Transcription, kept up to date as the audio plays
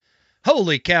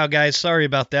Holy cow, guys. Sorry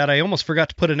about that. I almost forgot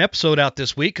to put an episode out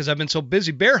this week because I've been so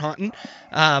busy bear hunting.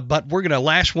 But we're going to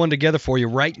lash one together for you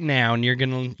right now, and you're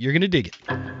gonna dig it.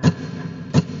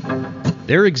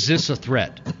 There exists a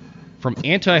threat, from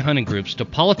anti-hunting groups to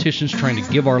politicians trying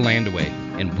to give our land away,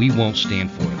 and we won't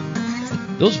stand for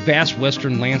it. Those vast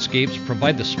western landscapes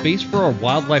provide the space for our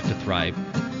wildlife to thrive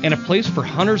and a place for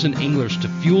hunters and anglers to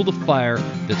fuel the fire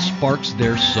that sparks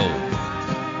their soul.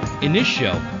 In this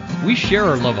show, we share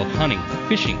our love of hunting,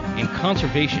 fishing, and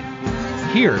conservation.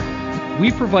 Here,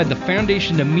 we provide the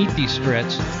foundation to meet these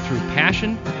threats through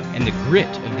passion and the grit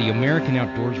of the American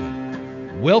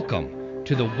outdoorsman. Welcome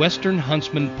to the Western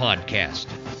Huntsman Podcast.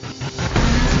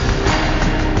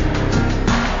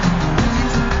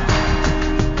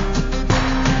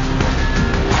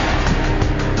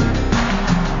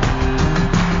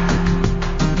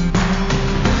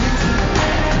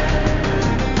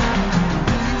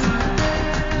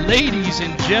 Ladies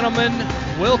and gentlemen,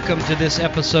 welcome to this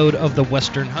episode of the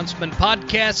Western Huntsman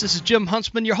Podcast. This is Jim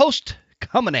Huntsman, your host,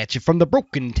 coming at you from the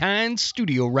Broken Tines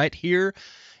studio right here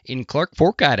in Clark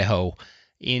Fork, Idaho.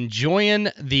 Enjoying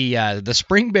the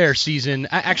spring bear season.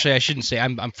 Actually, I shouldn't say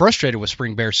I'm frustrated with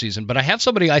spring bear season, but I have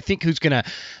somebody I think who's going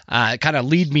to kind of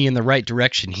lead me in the right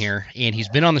direction here, and he's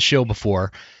been on the show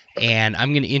before, and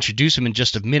I'm going to introduce him in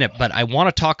just a minute, but I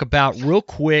want to talk about real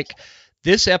quick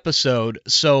this episode.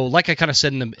 So like I kind of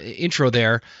said in the intro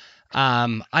there,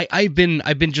 I've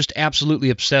been just absolutely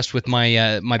obsessed with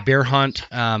my bear hunt.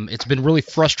 It's been really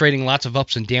frustrating, lots of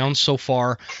ups and downs so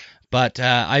far, but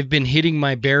I've been hitting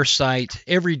my bear site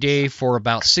every day for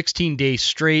about 16 days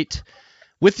straight,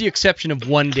 with the exception of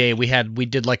one day we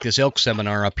did like this elk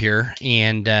seminar up here,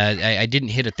 and I didn't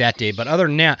hit it that day. But other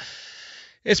than that,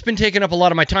 it's been taking up a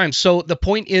lot of my time. So the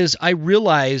point is, I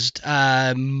realized,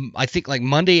 I think like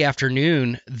Monday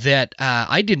afternoon, that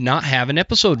I did not have an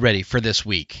episode ready for this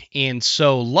week. And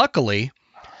so luckily,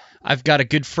 I've got a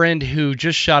good friend who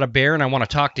just shot a bear, and I want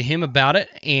to talk to him about it.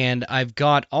 And I've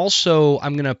got also,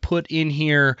 I'm going to put in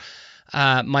here,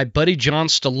 my buddy John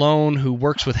Stallone, who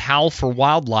works with Howl for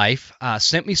Wildlife,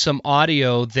 sent me some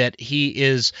audio that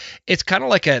it's kind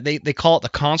of like they call it the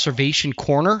Conservation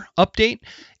Corner update.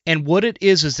 And what it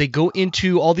is they go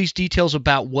into all these details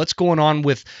about what's going on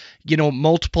with,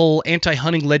 multiple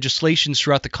anti-hunting legislations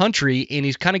throughout the country, and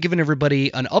he's kind of giving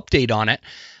everybody an update on it.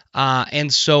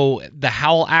 And so the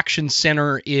Howl Action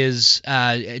Center is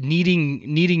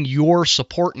needing your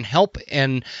support and help,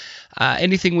 and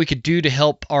anything we could do to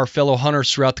help our fellow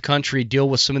hunters throughout the country deal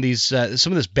with some of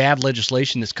this bad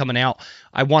legislation that's coming out.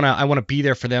 I wanna be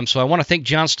there for them. So I want to thank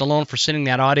John Stallone for sending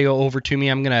that audio over to me.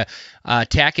 I'm gonna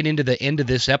tack it into the end of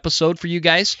this episode for you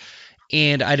guys,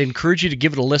 and I'd encourage you to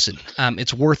give it a listen.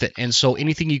 It's worth it. And so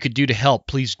anything you could do to help,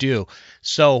 please do.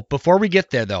 So before we get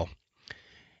there, though,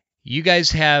 you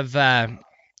guys have that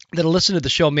listen to the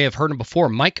show may have heard him before,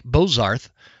 Mike Bozarth,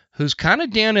 who's kind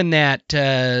of down in that,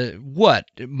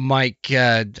 Mike?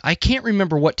 I can't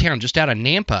remember what town, just out of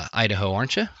Nampa, Idaho,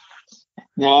 aren't you?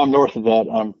 No, I'm north of that.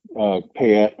 I'm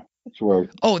Payette. That's where.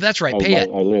 Oh, that's right, Payette.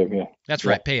 I live, yeah. That's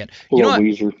right, Payette. You know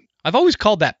what? I've always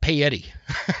called that Payette.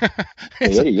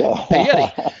 Payette, yeah.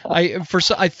 Payette.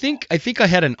 I think I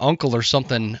had an uncle or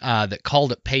something that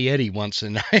called it Payette once,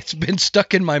 and it's been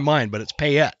stuck in my mind. But it's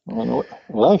Payette. Well,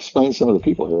 that explains some of the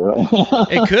people here,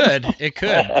 right? It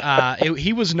could.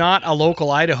 He was not a local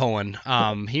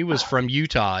Idahoan. He was from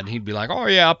Utah, and he'd be like, "Oh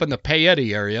yeah, up in the Payette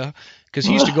area," because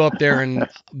he used to go up there, and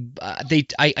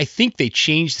I think they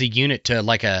changed the unit to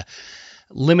like a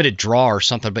limited draw or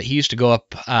something, but he used to go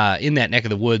up in that neck of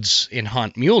the woods and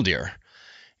hunt mule deer.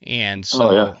 And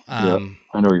so I know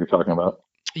what you're talking about.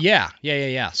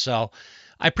 Yeah. So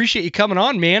I appreciate you coming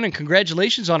on, man, and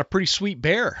congratulations on a pretty sweet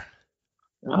bear.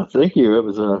 Oh, thank you. It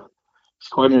was it's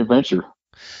quite an adventure.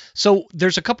 So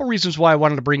there's a couple reasons why I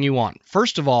wanted to bring you on.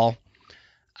 First of all,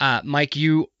 Mike,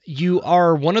 you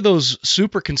are one of those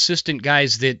super consistent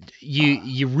guys that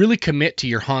you really commit to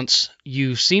your hunts.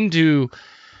 You seem to,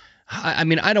 I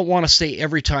mean, I don't want to say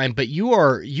every time, but you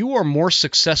are more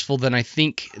successful than I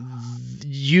think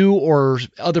you or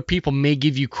other people may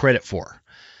give you credit for.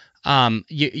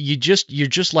 You're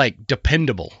just like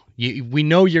dependable. We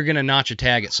know you're going to notch a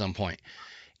tag at some point.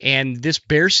 And this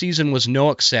bear season was no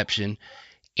exception.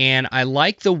 And I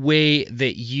like the way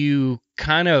that you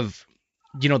kind of,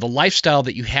 the lifestyle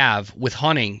that you have with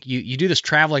hunting. You do this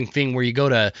traveling thing where you go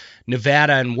to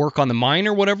Nevada and work on the mine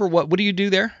or whatever. What do you do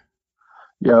there?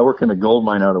 Yeah, I work in a gold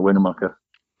mine out of Winnemucca.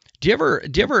 Do you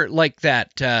ever like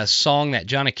that song, that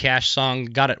Johnny Cash song,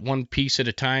 "Got It One Piece at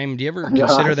a Time"? Do you ever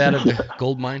consider that a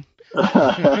gold mine?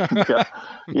 Yeah,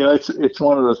 it's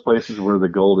one of those places where the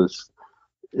gold is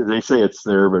they say it's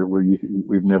there, but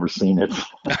we've never seen it.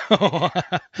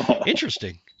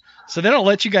 Interesting. So they don't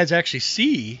let you guys actually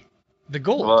see the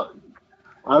gold. Well,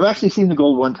 I've actually seen the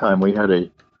gold one time. We had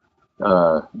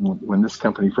when this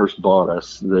company first bought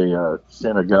us, they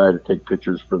sent a guy to take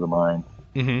pictures for the mine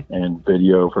and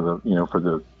video for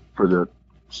the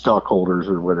stockholders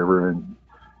or whatever, and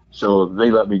so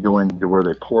they let me go into where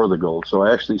they pour the gold. So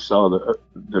I actually saw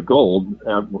the gold,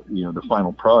 the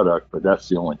final product, but that's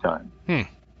the only time.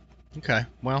 Okay,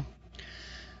 well,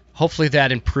 hopefully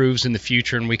that improves in the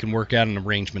future and we can work out an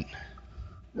arrangement.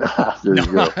 There you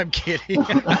go. I'm kidding.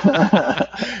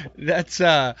 That's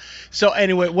so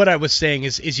anyway, what I was saying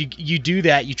is you do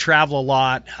that, you travel a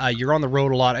lot, you're on the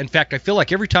road a lot. In fact, I feel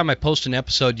like every time I post an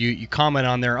episode, you comment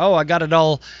on there, I got it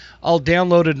all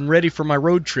downloaded and ready for my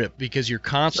road trip, because you're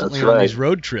constantly on these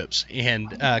road trips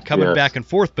and coming back and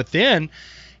forth. But then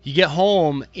you get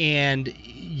home and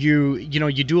you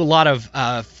do a lot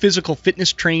of physical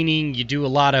fitness training, you do a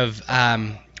lot of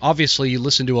obviously, you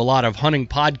listen to a lot of hunting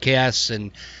podcasts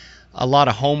and a lot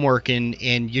of homework, and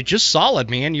you're just solid,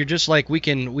 man. You're just like, we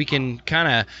can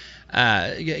kind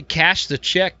of cash the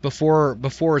check before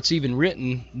it's even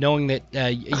written, knowing that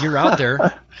you're out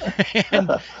there,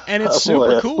 and it's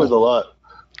super cool.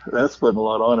 That's putting a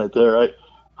lot on it there.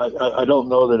 I don't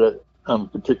know that I'm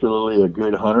particularly a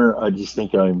good hunter. I just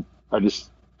think I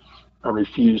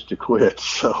refuse to quit.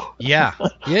 So yeah.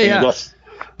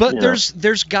 But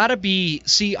there's got to be,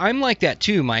 see, I'm like that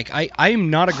too, Mike. I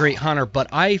am not a great hunter, but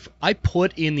I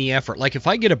put in the effort. Like if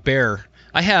I get a bear,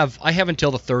 I have until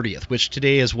the 30th, which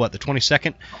today is what, the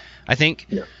 22nd, I think.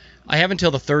 Yeah. I have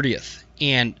until the 30th,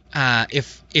 and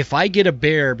if I get a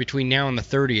bear between now and the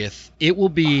 30th, it will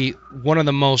be one of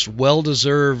the most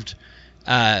well-deserved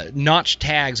notch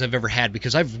tags I've ever had,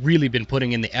 because I've really been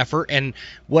putting in the effort. And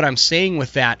what I'm saying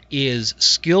with that is,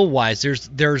 skill wise,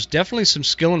 there's definitely some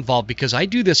skill involved, because I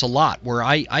do this a lot where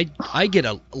I get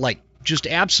just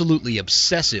absolutely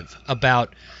obsessive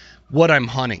about what I'm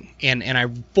hunting, and I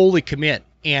fully commit,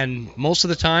 and most of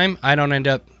the time I don't end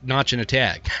up notching a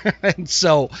tag. And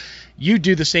so you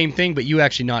do the same thing, but you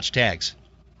actually notch tags.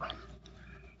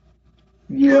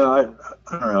 Yeah,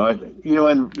 I don't know.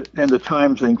 And the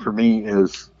time thing for me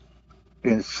is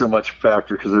so much a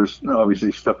factor, because there's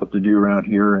obviously stuff up to do around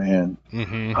here, and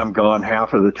I'm gone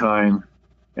half of the time,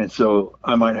 and so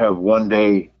I might have one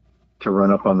day to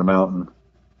run up on the mountain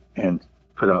and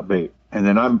put out bait, and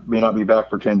then I may not be back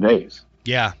for 10 days.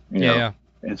 Yeah.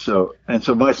 And so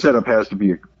my setup has to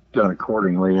be done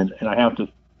accordingly, and I have to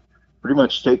pretty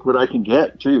much take what I can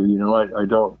get too. I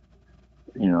don't,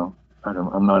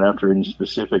 I'm not after any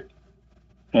specific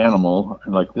animal.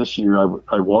 And like this year,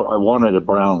 I wanted a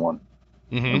brown one,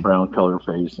 a brown color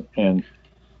face, and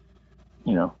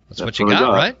that's what you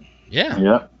got, right?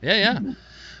 Yeah. Mm-hmm.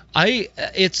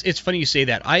 It's funny you say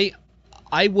that.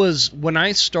 I was, when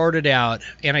I started out,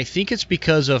 and I think it's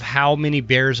because of how many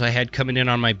bears I had coming in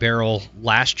on my barrel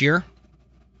last year.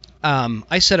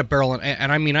 I set a barrel,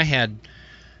 and I mean, I had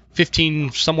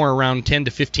 15, somewhere around 10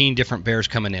 to 15 different bears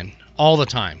coming in all the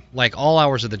time, like all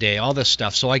hours of the day, all this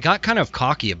stuff. So I got kind of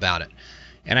cocky about it,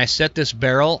 and I set this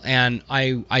barrel, and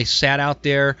I sat out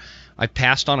there. I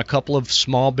passed on a couple of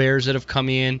small bears that have come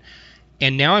in,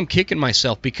 and now I'm kicking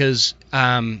myself because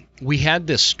we had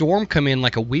this storm come in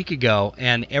like a week ago,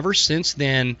 and ever since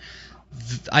then,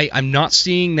 I'm not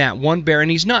seeing that one bear,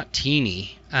 and he's not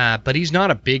teeny, but he's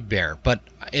not a big bear. But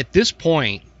at this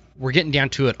point, we're getting down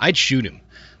to it. I'd shoot him.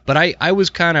 But I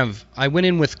went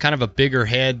in with kind of a bigger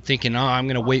head, thinking, I'm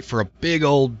going to wait for a big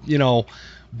old,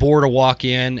 boar to walk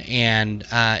in, and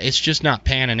it's just not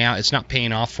panning out. It's not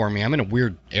paying off for me. I'm in a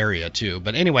weird area, too.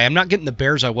 But anyway, I'm not getting the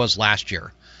bears I was last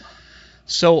year.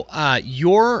 So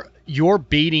your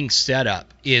baiting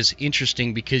setup is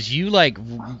interesting, because you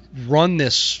run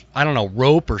this, I don't know,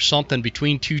 rope or something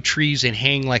between two trees and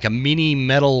hang like a mini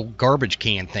metal garbage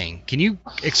can thing. Can you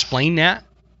explain that?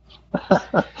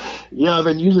 Yeah, I've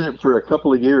been using it for a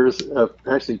couple of years,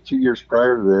 actually 2 years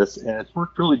prior to this, and it's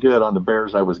worked really good on the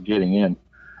bears I was getting in.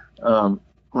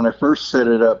 When I first set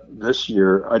it up this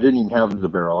year, I didn't even have the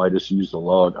barrel. I just used a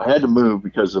log. I had to move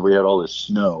because we had all this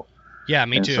snow. Yeah,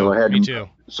 me too. So me too.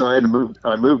 So I had to move.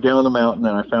 I moved down the mountain,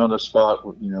 and I found a spot,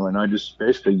 and I just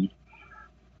basically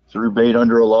threw bait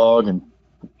under a log and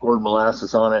poured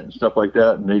molasses on it and stuff like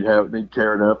that, and they'd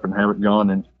tear it up and have it gone,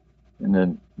 and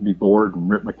then be bored and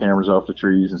rip my cameras off the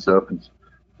trees and stuff,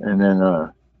 and then I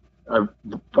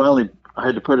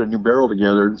had to put a new barrel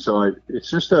together, and so it's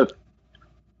just a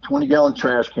 20-gallon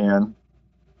trash can,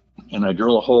 and I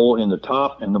drill a hole in the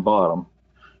top and the bottom,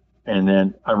 and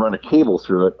then I run a cable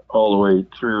through it all the way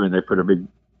through, and they put a big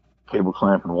cable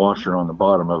clamp and washer on the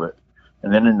bottom of it,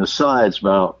 And then in the sides,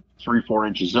 about 3-4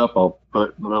 inches up, I'll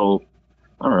put little,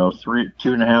 I don't know,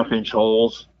 2.5-inch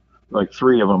holes, like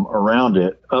 3 of them around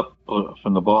it, up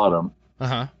from the bottom.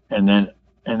 Uh-huh. And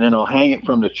then I'll hang it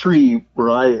from the tree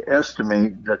where I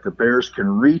estimate that the bears can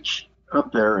reach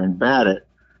up there and bat it,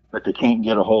 but they can't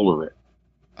get a hold of it.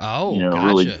 Oh,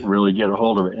 gotcha. really get a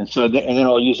hold of it. And so, and then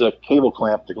I'll use a cable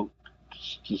clamp to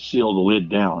seal the lid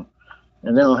down,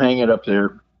 and then I'll hang it up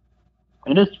there.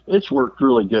 And it's worked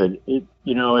really good.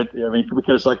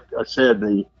 Because like I said,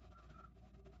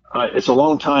 it's a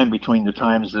long time between the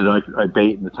times that I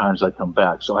bait and the times I come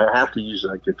back. So I have to use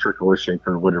like a trickle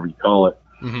shaker or whatever you call it,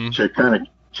 to kind of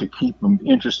to keep them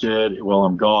interested while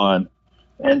I'm gone.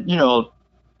 And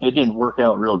it didn't work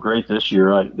out real great this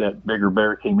year. That bigger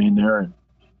bear came in there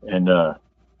and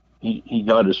he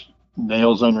got his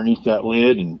nails underneath that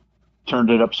lid and turned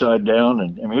it upside down.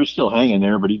 And I mean, it was still hanging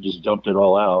there, but he just dumped it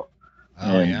all out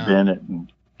bent it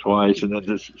twice. And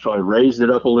then so I raised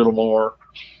it up a little more,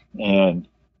 and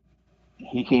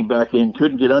he came back in,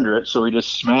 couldn't get under it, so he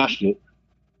just smashed it.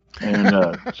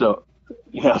 And so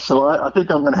I think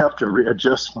I'm going to have to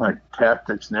readjust my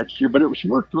tactics next year, but it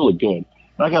worked really good.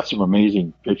 I got some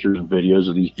amazing pictures and videos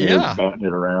of these bears batting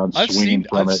it around, swinging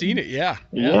from it. I've seen it, yeah.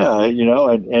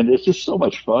 And it's just so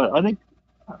much fun. I think,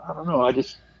 I don't know, I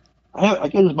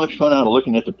get as much fun out of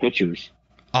looking at the pictures.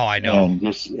 Oh, I know.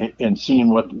 And seeing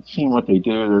what they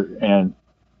do, and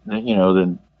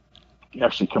then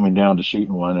actually coming down to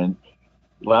shooting one. And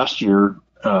last year,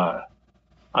 I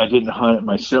didn't hunt it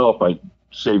myself. I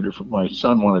saved it for my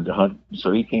son wanted to hunt,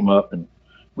 so he came up, and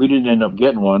we didn't end up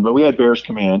getting one, but we had bears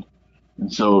come in.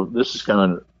 And so this is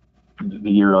kind of the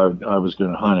year I was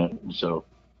going to hunt it. And so,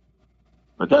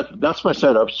 but that's my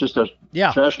setup. It's just a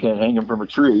trash can hanging from a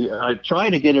tree. I try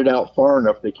to get it out far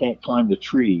enough they can't climb the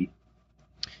tree.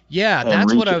 Yeah,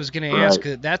 that's what I was going to ask.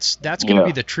 That's going to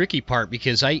be the tricky part,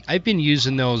 because I've been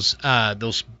using those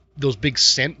big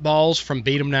scent balls from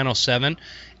Batum 907,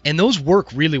 and those work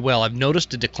really well. I've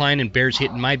noticed a decline in bears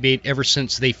hitting my bait ever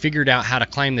since they figured out how to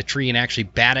climb the tree and actually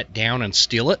bat it down and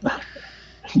steal it.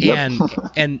 And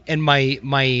my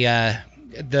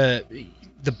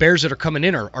the bears that are coming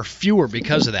in are fewer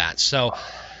because of that. So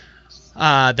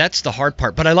that's the hard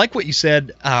part. But I like what you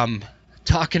said,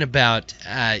 talking about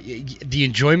the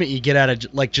enjoyment you get out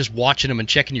of like just watching them and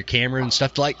checking your camera and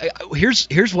stuff. Like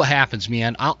here's what happens,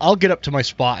 man. I'll get up to my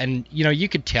spot, and you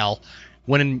could tell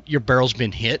when your barrel's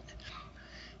been hit.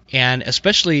 And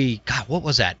especially, God, what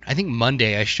was that? I think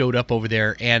Monday I showed up over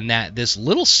there, and this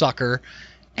little sucker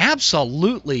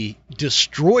absolutely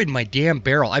destroyed my damn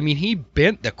barrel. I mean, he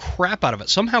bent the crap out of it.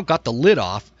 Somehow got the lid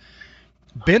off,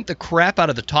 bent the crap out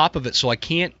of the top of it, so I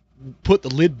can't put the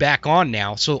lid back on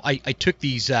now. So I took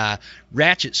these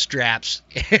ratchet straps,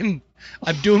 and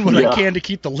I'm doing what I can to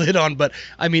keep the lid on. But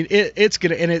I mean, it's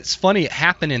gonna, and it's funny. It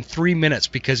happened in 3 minutes,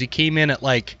 because he came in at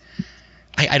like,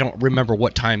 I don't remember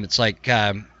what time. It's like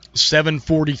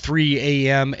 7:43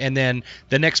 a.m. and then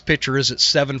the next picture is at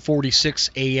 7:46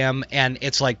 a.m. and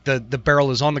it's like the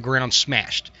barrel is on the ground,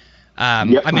 smashed. I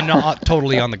mean, not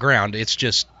totally on the ground. It's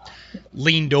just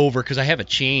leaned over because I have it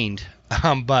chained.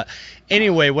 But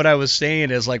anyway, what I was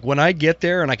saying is, like, when I get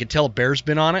there and I can tell a bear's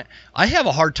been on it, I have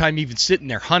a hard time even sitting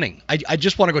there hunting. I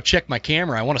just want to go check my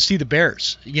camera. I want to see the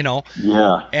bears,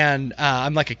 Yeah. And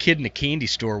I'm like a kid in a candy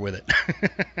store with it.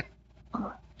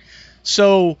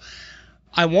 So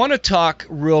I want to talk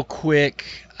real quick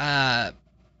about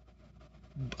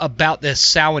this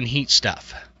sow and heat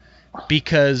stuff,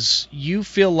 because you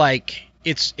feel like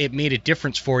it made a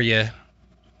difference for you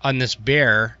on this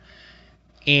bear.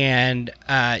 And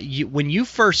when you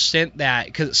first sent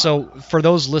that, so for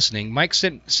those listening, Mike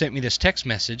sent me this text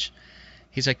message.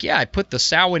 He's like, "Yeah, I put the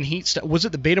sow and heat stuff." Was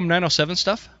it the Batum 907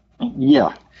 stuff?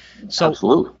 Yeah, so,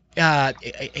 absolutely.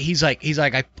 He's like,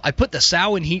 I put the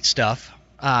sow and heat stuff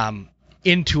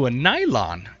into a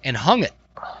nylon and hung it.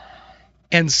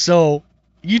 And so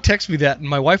you text me that, and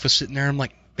my wife was sitting there. I'm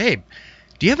like, "Babe,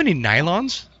 do you have any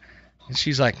nylons?" And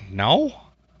she's like, "No,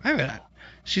 I haven't."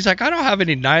 She's like, "I don't have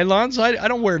any nylons. I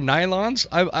don't wear nylons."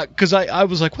 Because I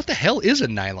was like, "What the hell is a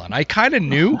nylon?" I kind of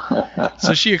knew.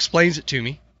 So she explains it to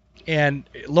me, and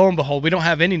lo and behold, we don't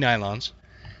have any nylons.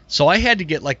 So I had to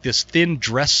get like this thin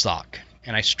dress sock,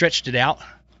 and I stretched it out,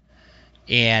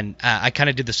 and I kind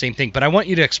of did the same thing. But I want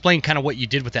you to explain kind of what you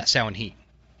did with that sow and heat.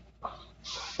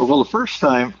 Well, the first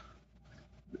time,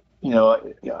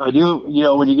 I do,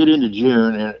 when you get into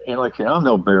June, and like I say, I'm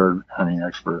no bear hunting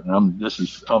expert, and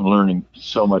I'm learning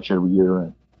so much every year,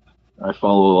 and I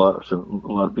follow a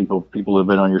lot of people have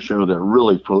been on your show that are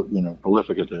really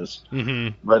prolific at this.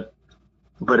 Mm-hmm.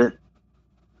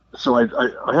 So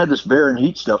I had this bear and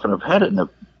heat stuff, and I've had it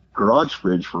garage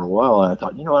fridge for a while, and I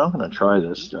thought, I'm going to try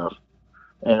this stuff.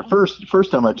 And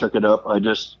first time I took it up, I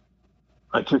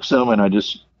took some and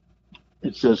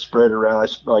it says spread around.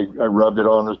 I rubbed it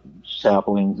on the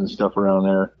saplings and stuff around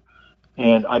there.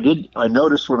 And I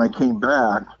noticed when I came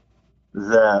back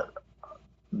that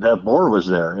boar was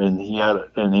there, and he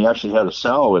actually had a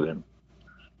sow with him.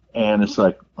 And it's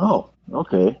like, oh,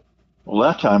 okay. Well,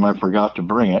 that time I forgot to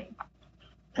bring it,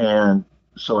 and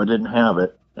so I didn't have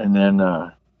it. And then,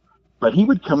 but he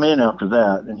would come in after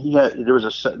that, and he had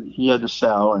the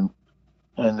sow,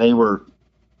 and they were,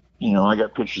 I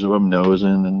got pictures of them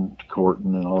nosing and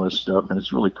courting and all this stuff, and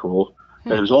it's really cool.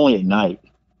 But it was only at night,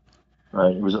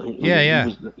 right?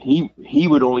 He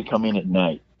would only come in at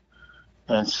night,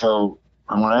 and so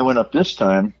when I went up this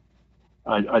time,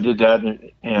 I did that,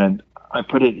 and I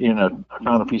put it I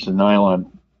found a piece of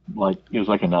nylon, it was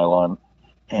like a nylon,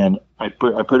 and I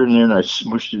put it in there and I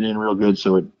smooshed it in real good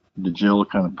so the gel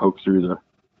kind of poked through the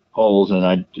holes, and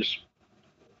I just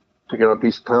took out a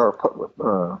piece of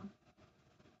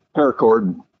paracord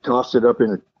and tossed it up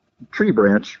in a tree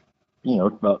branch,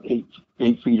 about 8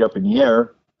 feet up in the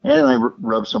air, and I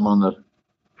rubbed some on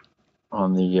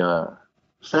the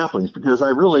saplings, because I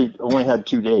really only had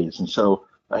 2 days, and so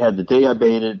I had the day I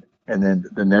baited, and then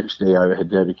the next day I had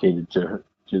dedicated to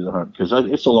the hunt, because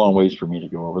it's a long ways for me to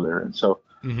go over there, and so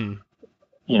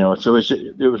so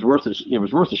it was worth it. It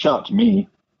was worth a shot to me,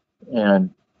 and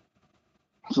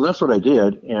so that's what I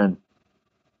did. And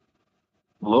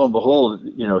lo and behold,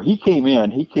 he came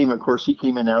in. Of course, he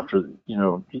came in after.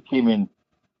 He came in.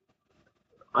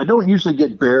 I don't usually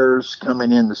get bears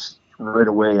coming in right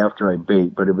away after I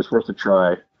bait, but it was worth a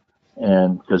try,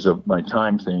 and because of my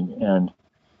time thing. And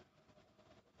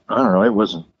I don't know, it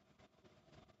wasn't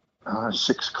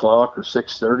 6 o'clock or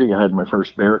 6:30. I had my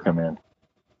first bear come in,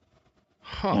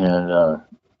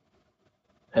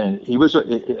 and he was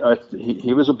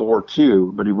a boar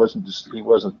too, but he wasn't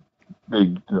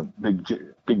big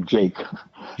Jake.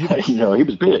 He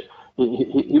was big.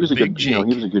 He was a big good Jake.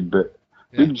 He was a good bit.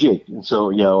 Yeah. Big Jake. And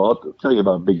so I'll tell you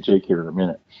about Big Jake here in a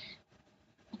minute.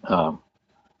 I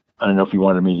don't know if you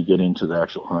wanted me to get into the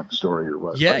actual hunt story or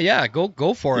what. Yeah,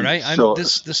 go for it.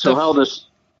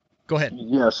 Go ahead.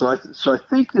 Yeah, so I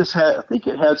think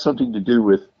it had something to do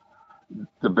with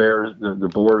the bears, the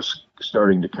boars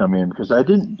starting to come in, because I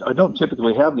don't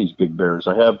typically have these big bears.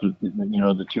 I have the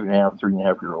 2.5,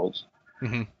 3.5 year olds,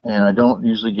 and I don't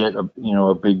usually get a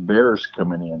big bears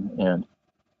coming in. And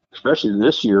especially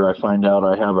this year, I find out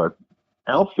I have a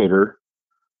outfitter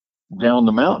down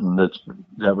the mountain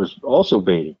that was also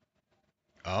baiting.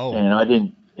 Oh.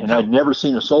 And I'd never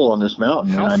seen a soul on this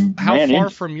mountain. How far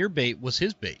from your bait was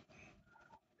his bait?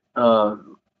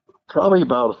 Probably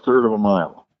about a third of a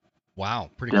mile.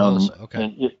 Wow, pretty close. Okay.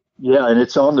 And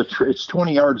it's on it's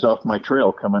 20 yards off my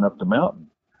trail coming up the mountain,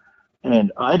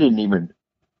 and I didn't even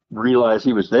realize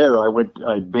he was there.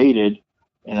 I baited,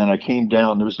 and then I came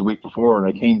down. It was the week before, and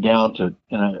I came down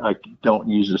and I don't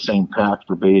use the same pack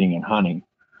for baiting and hunting,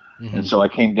 and so I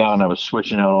came down. I was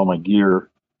switching out all my gear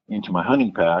into my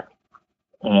hunting pack,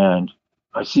 and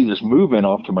I see this movement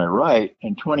off to my right,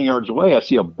 and 20 yards away, I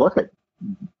see a bucket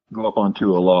go up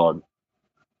onto a log,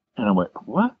 and I went,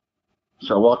 what?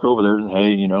 So I walked over there, and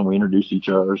hey, we introduced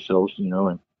ourselves,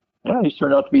 and yeah, he's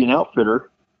turned out to be an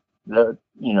outfitter. That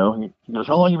he goes,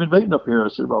 how long you been baiting up here? I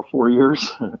said, about 4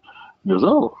 years. He goes,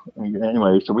 oh,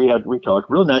 anyway. So we talked.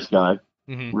 Real nice guy,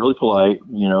 really polite.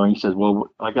 He says,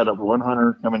 well, I got one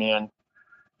hunter coming in,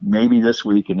 maybe this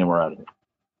week, and then we're out of here.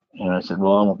 And I said,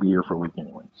 well, I won't be here for a week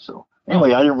anyway. So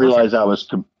anyway, I didn't realize I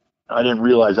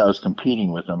was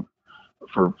competing with him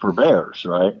for bears,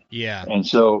 right? Yeah. And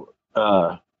so,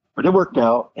 but it worked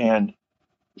out, and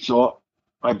so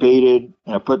I baited,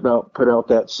 and I put out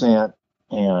that scent,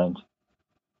 and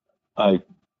I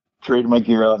traded my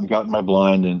gear out and got in my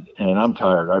blind, and I'm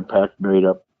tired. I packed bait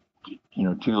up,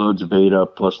 2 loads of bait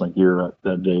up plus my gear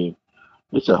that day.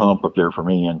 It's a hump up there for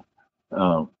me, and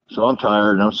so I'm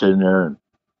tired, and I'm sitting there, and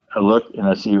I look, and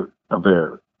I see a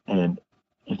bear, and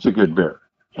it's a good bear,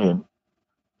 and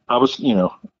I was,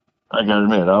 I gotta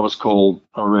admit, I was cold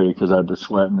already because I'd been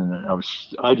sweating, and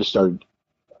I just started,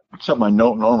 something I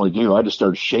don't normally do. I just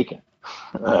started shaking,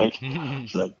 right?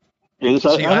 It's like,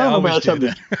 I don't know, man.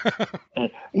 Something. And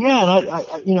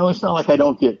I it's not like I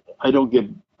don't get, a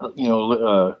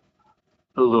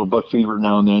little buck fever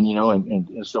now and then,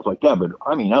 and stuff like that. But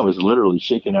I mean, I was literally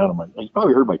shaking out of you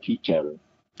probably heard my teeth chattering.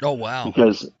 Oh, wow.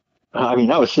 Because, I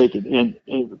was shaking,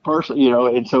 and partially,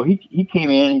 and so he came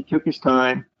in, he took his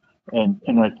time, and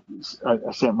I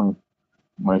sent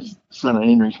my son an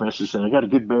inReach message saying, I got a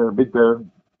good bear, big bear.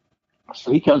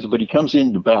 So he comes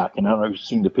in the back, and I don't know if you've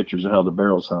seen the pictures of how the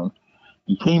barrel's hung.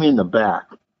 He came in the back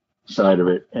side of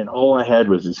it, and all I had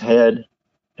was his head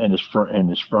and his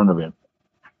front of him,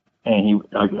 and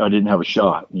I didn't have a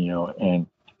shot, and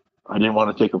I didn't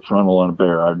want to take a frontal on a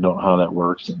bear. I don't know how that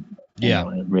works, and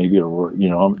maybe it'll work.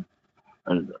 I'll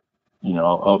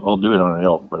do it on an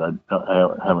elk, but I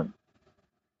haven't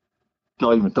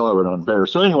even thought of it on a bear.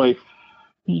 So anyway,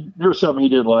 there was something he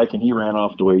didn't like, and he ran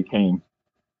off the way he came,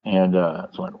 and so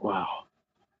I went, wow.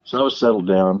 So I was settled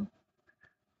down,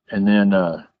 and then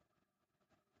I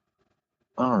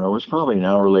don't know, it was probably an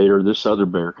hour later, this other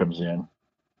bear comes in,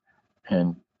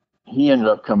 and he ended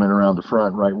up coming around the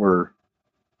front right where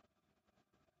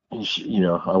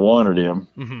I wanted him.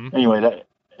 Mm-hmm. Anyway,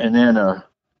 and then I'd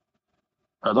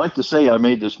like to say I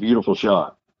made this beautiful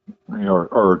shot,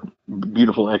 or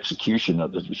beautiful execution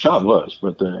of the shot was,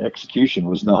 but the execution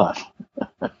was not.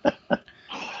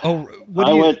 Oh,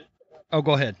 go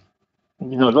ahead.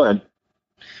 Go ahead.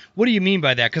 What do you mean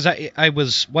by that? Because I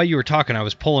was, while you were talking, I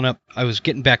was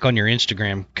getting back on your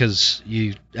Instagram because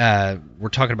you were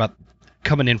talking about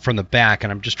coming in from the back,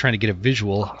 and I'm just trying to get a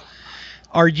visual.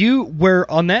 Are you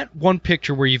on that one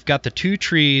picture where you've got the two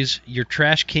trees, your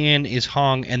trash can is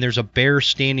hung, and there's a bear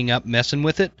standing up messing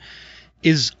with it?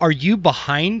 Are you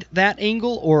behind that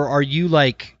angle, or are you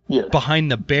behind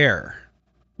the bear?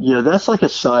 Yeah, that's like a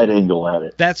side angle at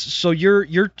it. So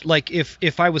you're like,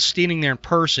 if I was standing there in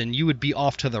person, you would be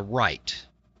off to the right.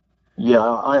 Yeah,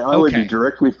 I would be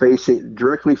directly facing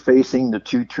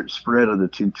the spread of the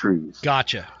two trees.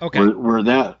 Gotcha. Okay.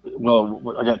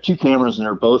 I got two cameras and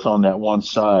they're both on that one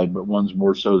side, but one's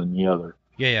more so than the other.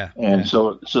 Yeah. And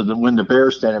so when the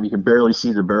bear's standing up, you can barely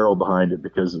see the barrel behind it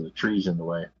because of the trees in the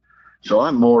way. So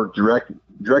I'm more direct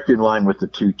in line with the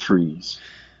two trees.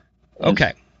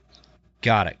 Okay.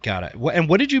 Got it. And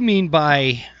what did you mean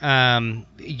by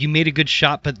you made a good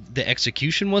shot, but the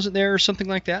execution wasn't there, or something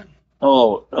like that?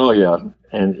 Oh yeah,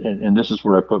 and this is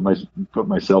where I put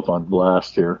myself on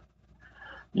blast here.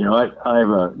 I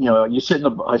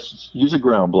use a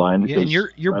ground blind. Yeah, and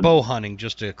you're bow hunting,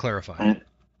 just to clarify.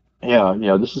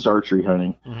 Yeah, this is archery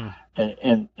hunting, mm-hmm.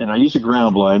 and I use a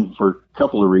ground blind for a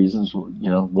couple of reasons.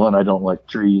 One, I don't like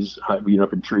being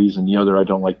up in trees, and the other, I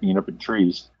don't like being up in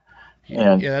trees.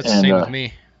 Yeah, that's the same with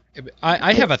me.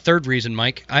 I have a third reason,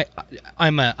 Mike.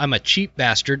 I'm a cheap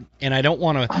bastard, and I don't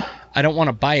want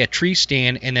to buy a tree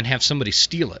stand and then have somebody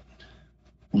steal it.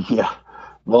 Yeah,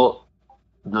 well,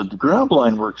 the ground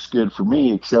blind works good for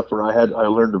me, except for I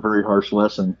learned a very harsh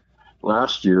lesson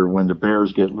last year when the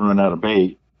bears run out of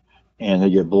bait and they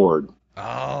get bored.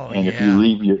 Oh, and yeah. if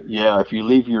you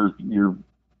leave your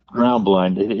ground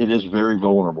blind, it is very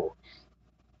vulnerable.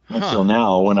 And so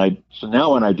now when I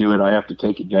do it, I have to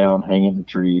take it down, hang it in the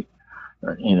tree,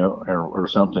 or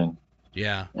something.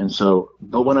 Yeah. And so,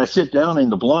 but when I sit down in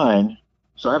the blind,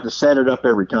 so I have to set it up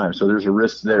every time. So there's a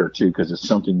risk there too, because it's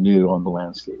something new on the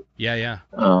landscape. Yeah.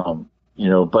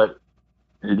 But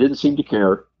it didn't seem to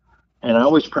care. And I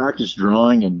always practice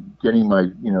drawing and getting my,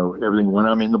 everything when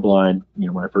I'm in the blind,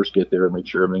 when I first get there, make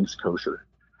sure everything's kosher.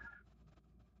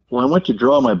 Well, I went to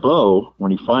draw my bow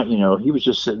when he was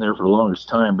just sitting there for the longest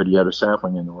time, but he had a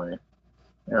sapling in the way.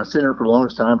 And I was sitting there for the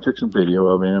longest time, took some video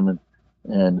of him,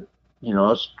 and I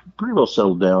was pretty well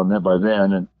settled down by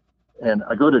then. And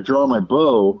I go to draw my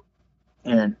bow,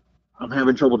 and I'm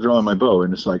having trouble drawing my bow.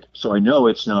 And it's like, so I know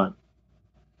it's not,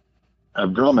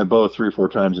 I've drawn my bow 3 or 4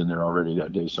 times in there already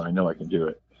that day, so I know I can do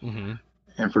it. Mm-hmm.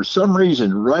 And for some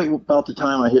reason, right about the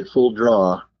time I hit full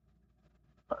draw,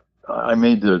 I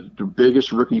made the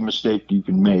biggest rookie mistake you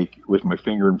can make with my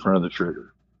finger in front of the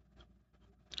trigger,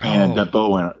 and that bow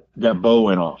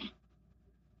went off.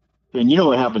 And you know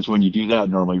what happens when you do that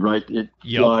normally, right? It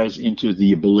flies into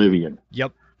the oblivion.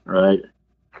 Yep. Right.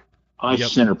 I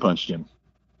center punched him.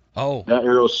 Oh. That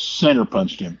arrow center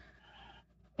punched him,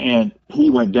 and he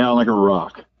went down like a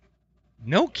rock.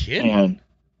 No kidding.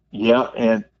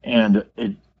 And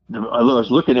I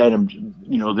was looking at him,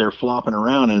 they're flopping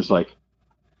around, and it's like,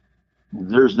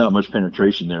 there's not much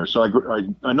penetration there. So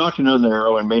I knocked another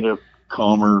arrow and made a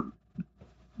calmer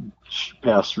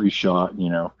pass-through shot,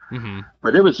 Mm-hmm.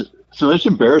 But it's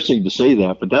embarrassing to say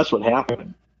that, but that's what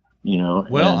happened,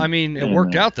 Well, it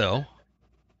worked out though.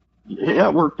 Yeah,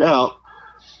 it worked out.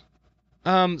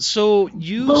 So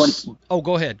you.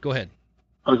 Go ahead.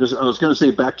 I was going to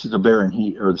say back to the bear in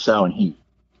heat, or the sow in heat.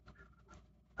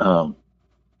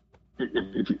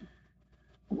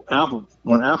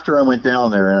 After I went down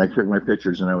there and I took my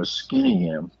pictures and I was skinning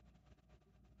him,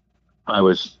 I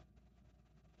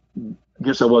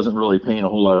guess I wasn't really paying a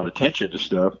whole lot of attention to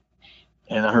stuff,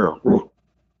 and I heard a roof,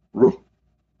 roof,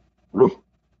 roof,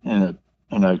 and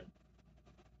I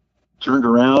turned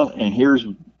around, and here's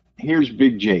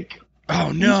Big Jake.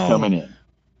 Oh no! He's coming in.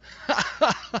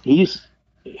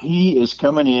 He is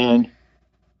coming in,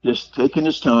 just taking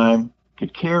his time.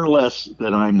 Could care less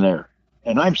that I'm there,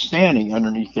 and I'm standing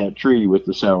underneath that tree with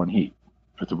the sow and heat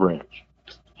at the branch,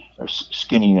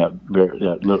 skinning that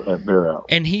bear out.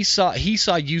 And he saw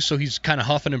you, so he's kind of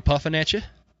huffing and puffing at you.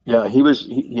 Yeah, he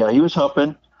was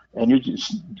huffing, and he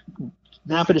just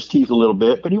snapping his teeth a little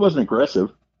bit, but he wasn't aggressive,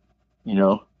 you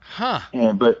know. Huh.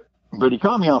 And but he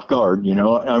caught me off guard, you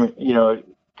know. I mean, you know,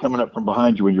 coming up from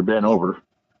behind you when you're bent over.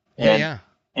 Yeah.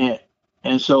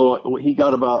 And so he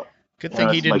got about. Good thing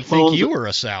he didn't think you were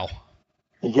a sow.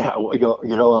 Yeah,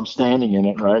 you know, I'm standing in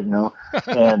it, right? You know,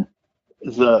 and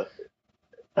the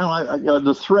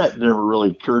threat never really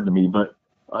occurred to me, but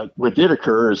what did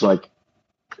occur is, like,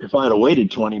 if I had waited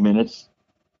 20 minutes,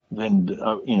 then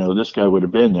you know, this guy would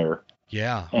have been there.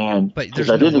 Yeah. And but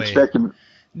because I didn't expect him.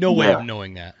 No way of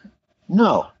knowing that.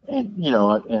 No, and you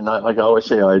know, and like I always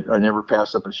say, I never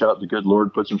pass up a shot the good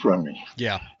Lord puts in front of me.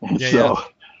 Yeah.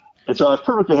 And so I was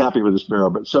perfectly happy with this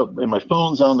barrel, and my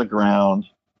phone's on the ground.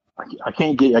 I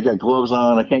got gloves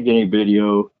on. I can't get any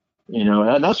video, you know,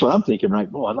 and that's what I'm thinking,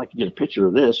 right? Well, I'd like to get a picture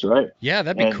of this, right? Yeah,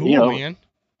 that'd be cool, you know, man.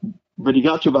 But he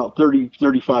got to about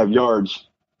 35 yards,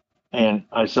 and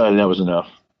I decided that was enough.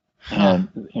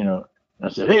 And, you know, I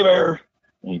said, "Hey, bear."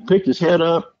 And he picked his head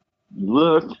up, he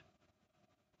looked,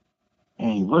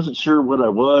 and he wasn't sure what I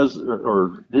was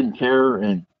or didn't care.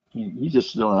 And he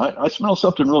just, you know, I smell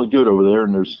something really good over there,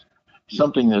 and there's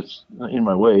something that's in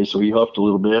my way. So he huffed a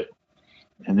little bit,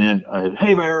 and then I said,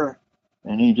 "Hey, bear,"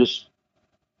 and he just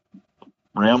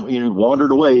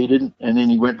wandered away. He didn't, and then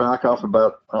he went back off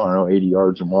about, I don't know, 80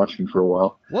 yards and watched me for a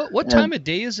while. What time of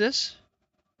day is this?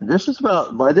 This is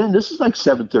by then, this is like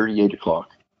 7:30, 8 o'clock.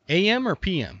 AM or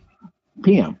PM?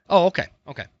 PM. Oh, okay.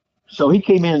 So he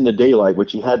came in the daylight,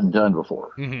 which he hadn't done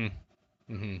before.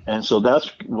 And so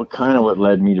that's what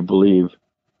led me to believe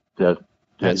that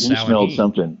he smelled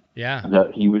something. Yeah.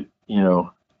 That he would, you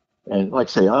know, and like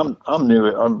I say, I'm new.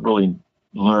 I'm really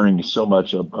learning so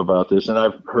much about this, and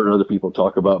I've heard other people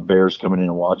talk about bears coming in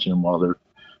and watching them while they're,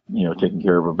 you know, taking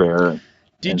care of a bear.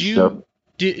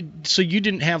 So you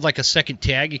didn't have like a second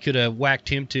tag? You could have whacked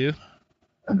him too?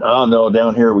 Oh no,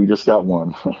 down here we just got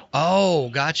one. Oh,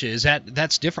 gotcha.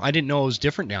 That's different? I didn't know it was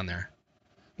different down there.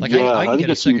 Like, yeah, I can get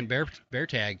a second bear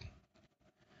tag.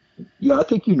 Yeah, I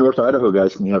think you North Idaho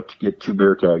guys can have to get 2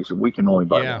 bear tags, and we can only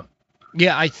buy one.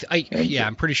 Yeah,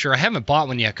 I'm pretty sure. I haven't bought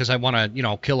one yet because I want to, you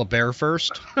know, kill a bear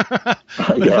first. But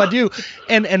if I do,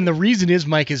 and the reason is,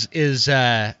 Mike, is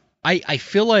I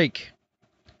feel like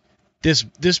this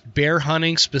bear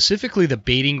hunting, specifically the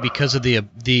baiting, because of the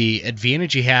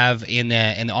advantage you have and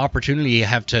the opportunity you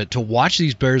have to watch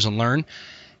these bears and learn.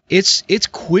 It's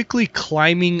quickly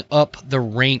climbing up the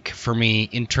rank for me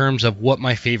in terms of what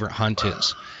my favorite hunt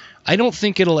is. I don't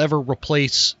think it'll ever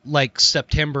replace like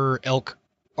September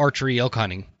archery elk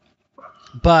hunting,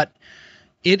 but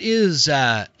it is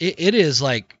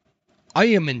like I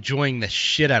am enjoying the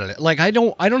shit out of it. Like I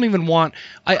don't even want.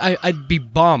 I'd be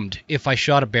bummed if I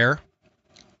shot a bear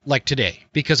like today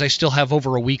because I still have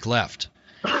over a week left,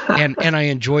 and I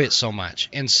enjoy it so much,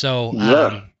 and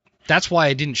so that's why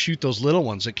I didn't shoot those little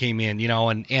ones that came in, you know,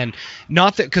 and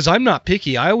not that because I'm not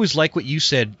picky. I always like what you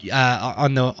said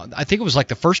I think it was like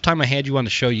the first time I had you on the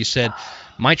show. You said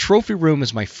my trophy room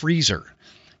is my freezer,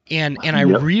 and I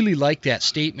really like that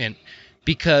statement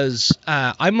because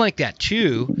I'm like that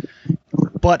too.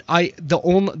 But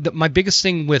my biggest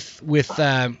thing with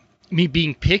me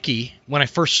being picky when I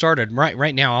first started,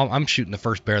 right now I'm shooting the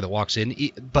first bear that walks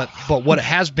in. But what it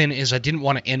has been is I didn't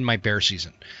want to end my bear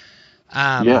season.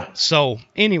 So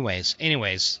anyways.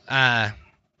 And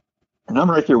I'm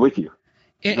right there with you.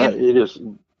 It is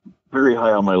very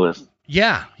high on my list.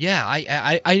 Yeah.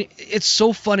 I it's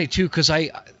so funny too because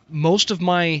most of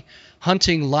my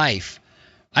hunting life,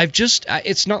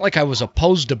 it's not like I was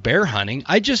opposed to bear hunting.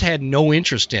 I just had no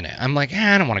interest in it. I'm like,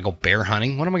 I don't want to go bear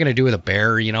hunting. What am I going to do with a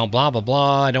bear? You know, blah, blah,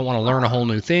 blah. I don't want to learn a whole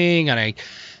new thing. And I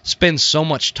spend so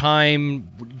much time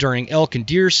during elk and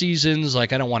deer seasons.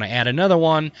 Like, I don't want to add another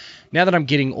one. Now that I'm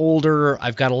getting older,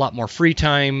 I've got a lot more free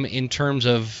time in terms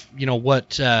of, you know,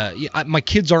 my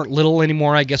kids aren't little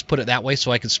anymore, I guess, put it that way.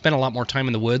 So I can spend a lot more time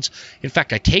in the woods. In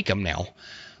fact, I take them now.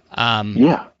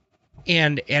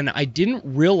 And I didn't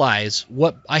realize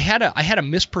I had a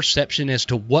misperception as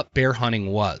to what bear hunting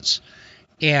was.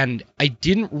 And I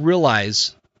didn't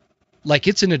realize, like,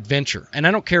 it's an adventure. And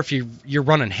I don't care if you're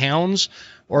running hounds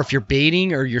or if you're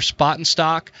baiting or you're spot and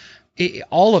stock.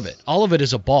 All of it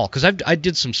is a ball. Because I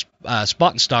did some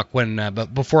spot and stock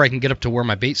before I can get up to where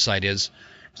my bait site is.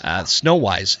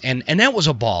 snow-wise, and that was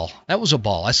a ball.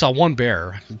 I saw one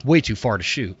bear, way too far to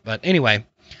shoot, but anyway,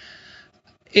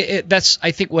 that's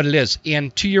I think what it is.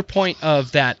 And to your point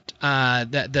of that,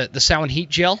 the sow and heat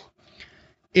gel,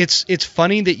 it's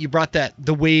funny that you brought that,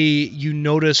 the way you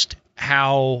noticed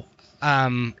how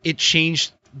it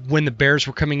changed when the bears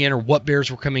were coming in, or what bears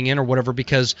were coming in, or whatever,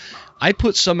 because I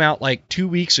put some out like 2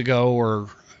 weeks ago, or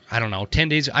I don't know, 10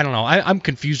 days. I don't know. I'm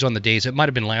confused on the days. It might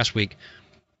have been last week.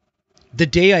 The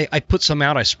day I put some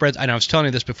out, I was telling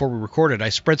you this before we recorded, I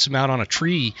spread some out on a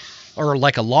tree or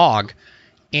like a log,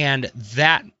 and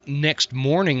that next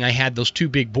morning I had those 2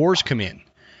 big boars come in.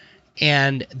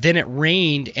 And then it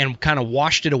rained and kind of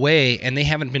washed it away, and they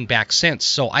haven't been back since.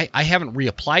 So I haven't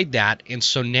reapplied that, and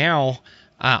so now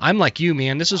I'm like you,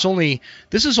 man. This is only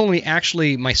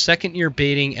actually my 2nd year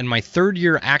baiting and my 3rd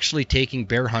year actually taking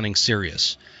bear hunting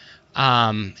serious.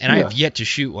 And I have yet to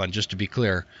shoot one, just to be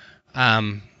clear.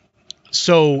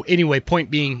 So anyway,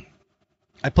 point being,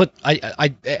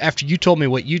 I after you told me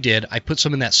what you did, I put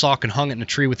some in that sock and hung it in a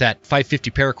tree with that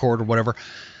 550 paracord or whatever,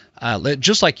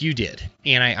 just like you did.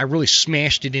 And I really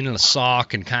smashed it into the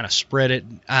sock and kind of spread it.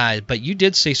 But you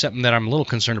did say something that I'm a little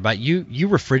concerned about. You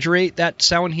refrigerate that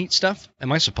sow and heat stuff?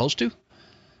 Am I supposed to?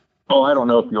 Oh, I don't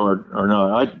know if you are or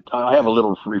not. I have a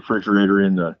little refrigerator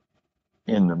in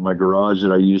my garage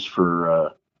that I use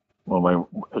for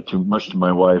much to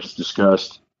my wife's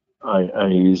disgust.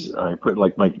 I put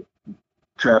like my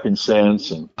trapping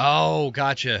scents and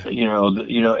gotcha.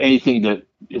 Anything that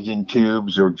is in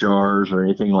tubes or jars or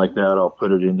anything like that, I'll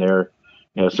put it in there.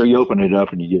 So you open it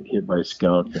up and you get hit by a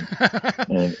skunk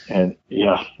and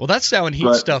yeah. Well, that sow and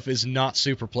heat stuff is not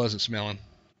super pleasant smelling.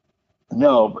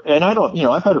 No, and I don't.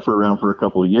 I've had it around for a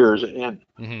couple of years, and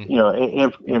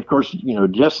and of course,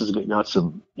 Jess has got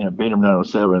some Batum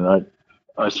 907.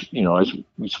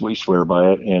 We swear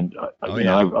by it, and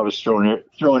I was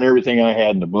throwing everything I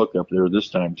had in the book up there this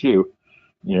time too.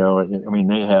 They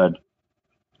had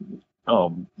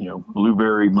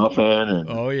blueberry muffin and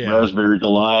raspberry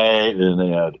delight, and they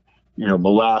had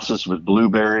molasses with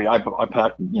blueberry. I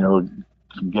packed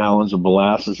some gallons of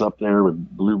molasses up there with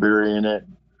blueberry in it,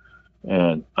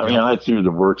 and I threw the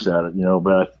works at it,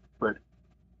 but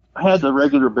I had the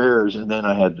regular bears, and then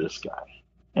I had this guy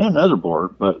and another boar,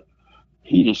 but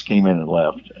he just came in and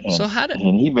left. And, so how did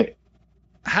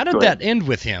that end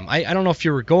with him? I don't know if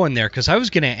you were going there, because I was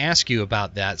going to ask you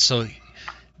about that. So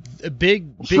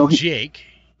big Jake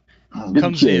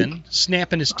comes in,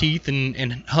 snapping his teeth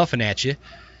and huffing at you,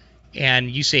 and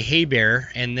you say, "Hey,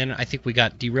 bear," and then I think we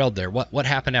got derailed there. What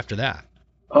happened after that?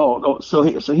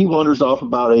 So he wanders off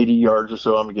about 80 yards or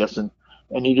so, I'm guessing,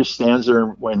 and he just stands there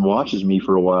and watches me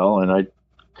for a while, and I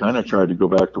kind of tried to go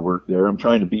back to work there. I'm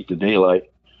trying to beat the daylight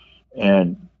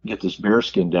and get this bear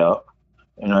skinned out.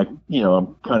 And I'm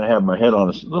kind of having my head on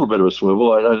a little bit of a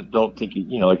swivel. I don't think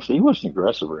he wasn't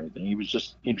aggressive or anything. He was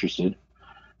just interested.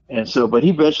 And so, but he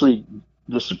eventually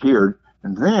disappeared.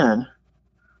 And then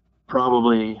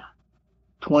probably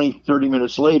 20, 30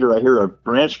 minutes later, I hear a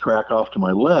branch crack off to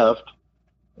my left.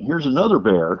 And here's another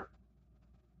bear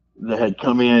that had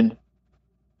come in.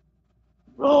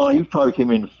 Oh, he probably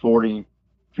came in 40,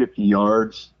 50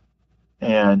 yards.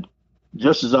 And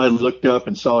just as I looked up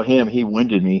and saw him, he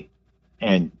winded me,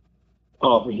 and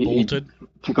he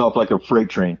took off like a freight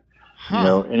train.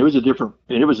 And it was a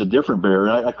different bear.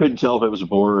 And I couldn't tell if it was a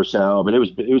boar or a sow, but it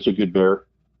was a good bear.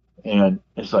 And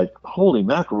it's like, holy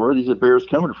mackerel, where are these bears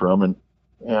coming from?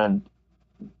 And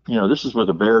this is with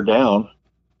a bear down,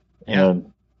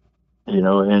 and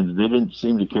and they didn't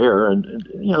seem to care.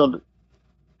 And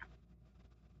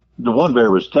the one bear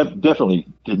was definitely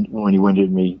when he winded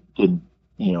me didn't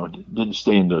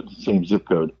stay in the same zip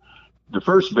code. The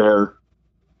first bear,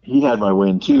 he had my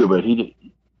wind too, but he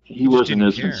wasn't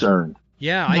as concerned.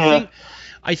 Yeah,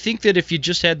 I think that if you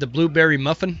just had the blueberry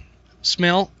muffin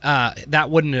smell, that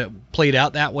wouldn't have played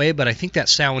out that way. But I think that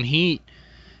sow and heat,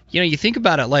 you think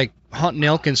about it, like hunting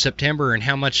elk in September and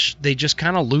how much they just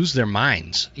kind of lose their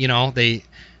minds. They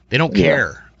don't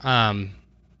care.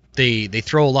 They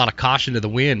throw a lot of caution to the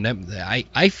wind.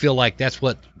 I feel like that's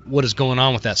what is going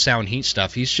on with that sow and heat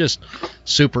stuff. He's just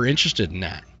super interested in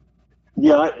that.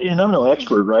 Yeah, and I'm no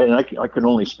expert, right? And I can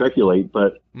only speculate,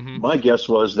 but my guess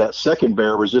was that second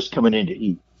bear was just coming in to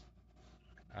eat.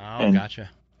 Gotcha.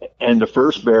 And the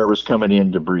first bear was coming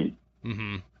in to breed,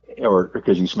 or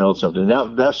because he smelled something.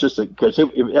 That's just because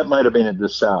that might have been the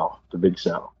sow, the big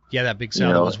sow. Yeah, that big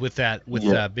sow that was with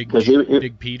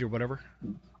Big Pete or whatever.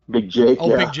 Big Jake. Oh,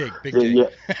 yeah. Big Jake.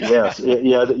 Yes.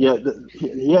 He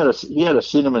had a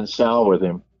cinnamon sow with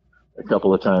him a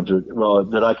couple of times. Well,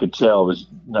 that I could tell was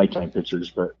nighttime pictures,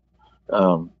 but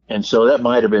and so that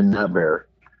might have been that bear.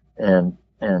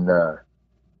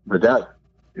 but that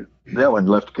one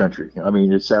left the country. I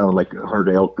mean, it sounded like a herd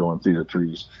of elk going through the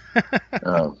trees.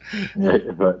 And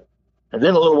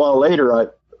then a little while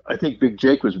later, I think Big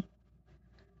Jake was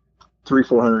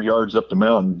 300-400 yards up the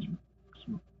mountain,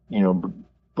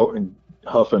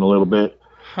 huffing a little bit,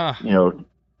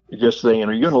 just saying,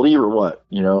 "Are you going to leave or what?"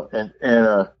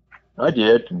 And I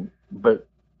did, but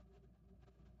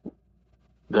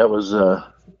that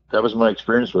was my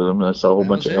experience with him. I saw a whole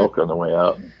bunch of elk on the way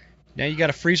out. Now you got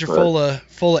a freezer full of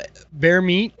bear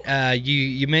meat.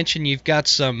 You mentioned you've got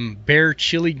some bear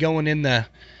chili going in the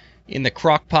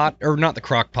crock pot, or not the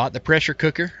crock pot, the pressure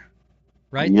cooker,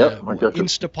 right? Yep, the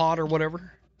Instapot or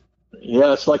whatever.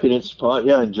 Yeah, it's like an Instapot.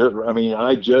 Yeah, and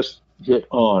I just hit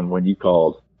on when you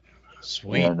called.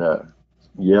 Sweet. And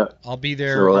yeah, I'll be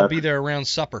there. So I'll be there around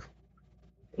supper.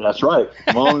 That's right.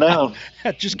 Come on down.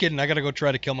 Just kidding. I got to go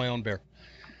try to kill my own bear.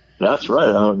 That's right.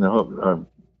 I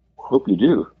hope you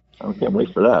do. I can't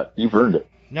wait for that. You've earned it.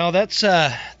 No, that's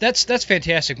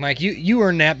fantastic, Mike. You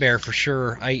earned that bear for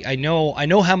sure. I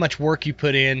know how much work you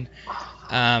put in,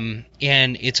 and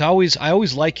I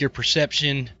always like your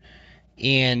perception,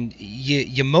 and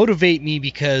you motivate me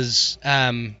because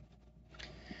I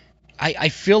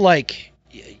feel like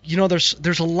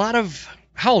there's a lot of.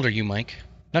 How old are you, Mike?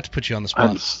 Not to put you on the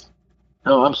spot.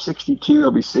 I'm 62.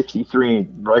 I'll be 63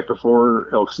 right before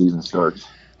elk season starts.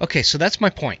 Okay, so that's my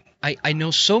point. I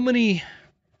know so many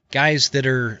guys that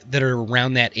are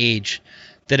around that age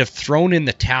that have thrown in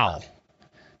the towel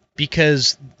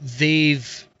because they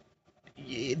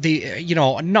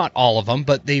not all of them,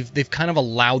 but they've kind of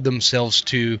allowed themselves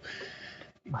to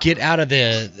get out of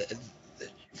the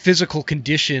physical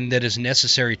condition that is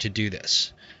necessary to do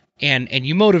this. And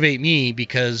you motivate me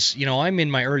because I'm in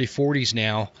my early 40s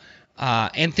now.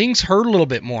 And things hurt a little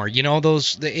bit more.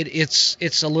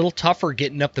 It's a little tougher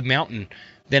getting up the mountain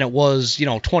than it was,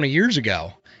 20 years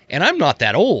ago. And I'm not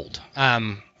that old.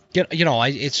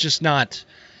 It's just not.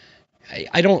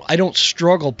 I don't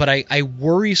struggle, but I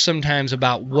worry sometimes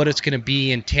about what it's going to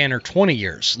be in 10 or 20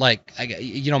 years. Like,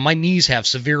 my knees have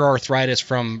severe arthritis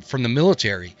from the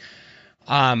military.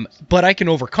 But I can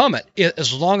overcome it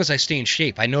as long as I stay in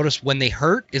shape. I notice when they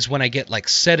hurt is when I get like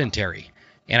sedentary.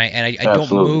 And I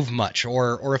don't move much,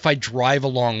 or if I drive a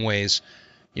long ways,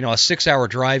 a 6-hour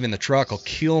drive in the truck will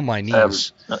kill my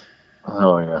knees.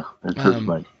 Oh yeah, it hurts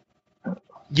my.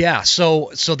 Yeah,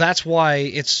 so that's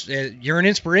why you're an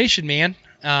inspiration, man.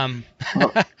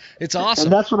 It's awesome.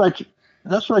 And that's what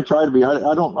I try to be.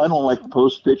 I don't like to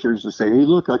post pictures to say, "Hey,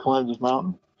 look, I climbed this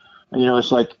mountain." And,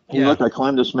 it's like, "Hey, look, I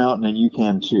climbed this mountain, and you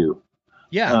can too."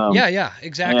 Yeah, yeah,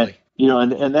 exactly.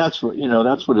 And that's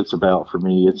what it's about for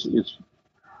me. It's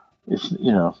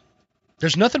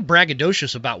There's nothing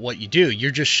braggadocious about what you do.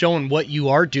 You're just showing what you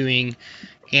are doing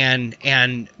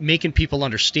and making people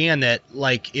understand that,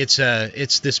 like, it's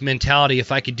this mentality,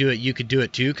 if I could do it, you could do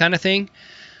it too, kind of thing.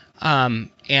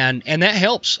 And that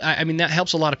helps. I mean, that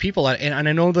helps a lot of people. And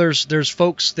I know there's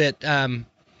folks that,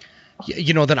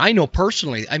 that I know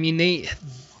personally. I mean,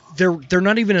 they're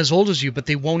not even as old as you, but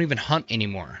they won't even hunt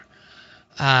anymore.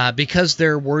 Because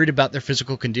they're worried about their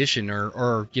physical condition,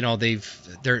 or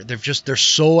they're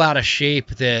so out of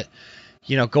shape that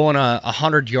going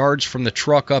 100 yards from the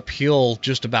truck uphill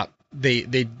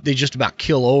they just about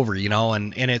kill over,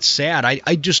 and it's sad.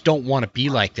 I just don't want to be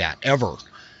like that ever.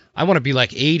 I want to be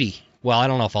like 80. Well, I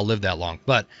don't know if I'll live that long,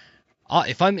 but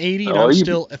if I'm 80 and I'm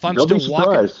still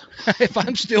walking, if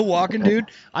I'm still walking,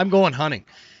 dude, I'm going hunting.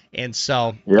 And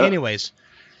so, anyways.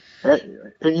 And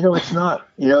it's not,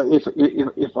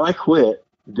 if I quit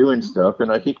doing stuff,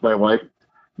 and I think my wife,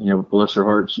 bless her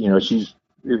heart, she's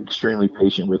extremely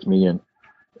patient with me, and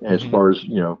as far as,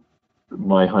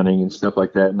 my hunting and stuff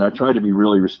like that. And I try to be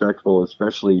really respectful,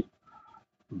 especially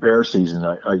bear season.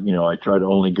 I try to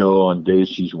only go on days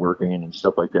she's working and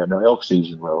stuff like that. Now elk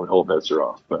season, well, all bets are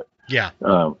off, but that's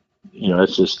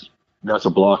a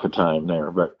block of time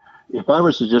there. But if I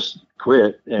was to just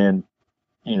quit and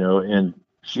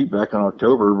shoot, back in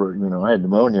October, I had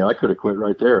pneumonia, I could have quit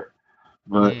right there.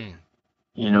 But,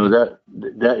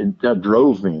 that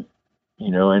drove me,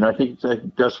 and I think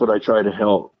that's what I try to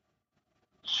help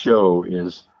show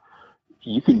is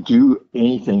you can do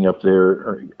anything up there.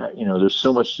 Or, there's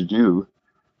so much to do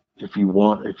if you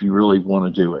really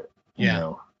want to do it.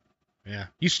 Yeah.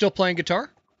 You still playing guitar?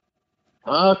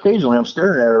 Occasionally. I'm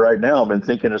staring at it right now. I've been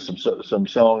thinking of some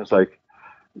songs like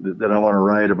that I want to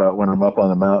write about when I'm up on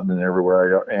the mountain, and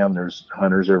everywhere I am, there's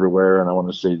hunters everywhere, and I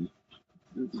want to say,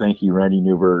 "Thank you, Randy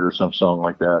Newberg," or some song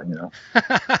like that,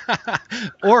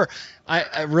 Or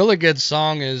a really good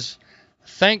song is,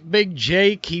 "Thank Big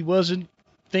Jake, he wasn't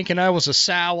thinking I was a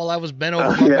sow while I was bent over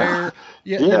my bear.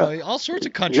 Yeah, you know, all sorts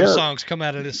of country songs come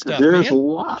out of this stuff. There's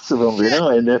lots of them, you know,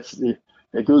 and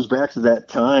it goes back to that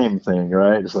time thing,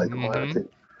 right? It's like,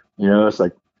 you know, it's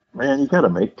like, man, you got to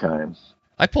make time.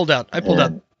 I pulled out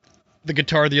the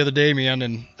guitar the other day, man,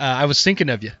 and I was thinking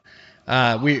of you.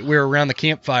 We were around the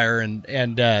campfire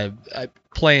and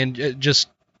playing, just,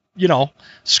 you know,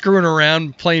 screwing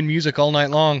around, playing music all night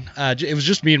long. It was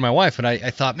just me and my wife, and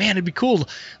I thought, man, it'd be cool,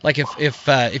 like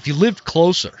if you lived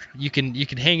closer, you can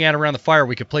hang out around the fire.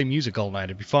 We could play music all night.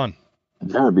 It'd be fun.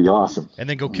 That'd be awesome. And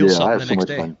then go kill something the next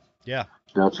day. Fun. Yeah.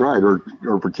 That's right,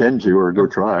 or pretend to, or go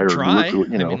try, or try. Look,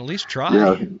 you know, I mean, at least try.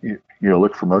 Yeah, you know,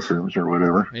 look for mushrooms or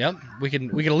whatever. Yep, we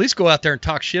can at least go out there and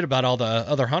talk shit about all the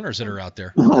other hunters that are out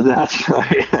there. That's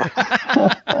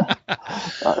right.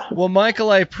 Well,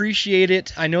 Michael, I appreciate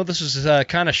it. I know this is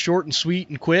kind of short and sweet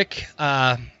and quick,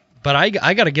 but I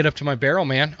got to get up to my barrel,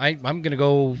 man. I'm gonna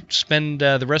go spend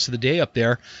the rest of the day up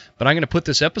there, but I'm gonna put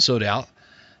this episode out.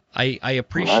 I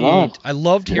appreciate. I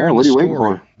loved hearing the story. What are you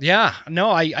waiting for? Yeah,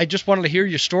 no, I just wanted to hear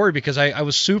your story because I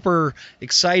was super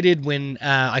excited when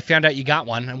I found out you got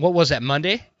one. And what was that,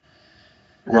 Monday?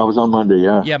 Yeah, it was on Monday.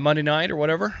 Yeah. Yeah, Monday night or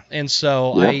whatever. And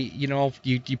so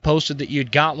you posted that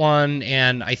you'd got one,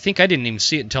 and I think I didn't even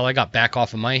see it until I got back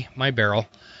off of my barrel.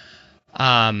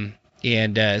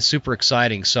 And super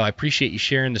exciting. So I appreciate you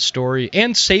sharing the story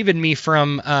and saving me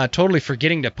from totally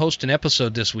forgetting to post an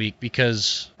episode this week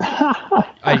because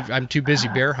I'm too busy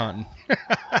bear hunting.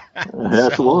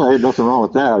 That's why. Nothing wrong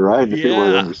with that, right? Yeah. People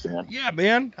will understand. Yeah,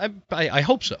 man. I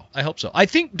hope so. I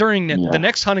think during the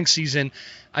next hunting season,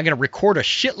 I'm going to record a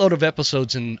shitload of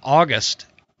episodes in August,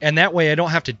 and that way I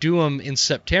don't have to do them in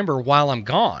September while I'm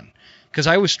gone because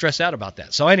I always stress out about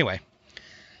that. So anyway.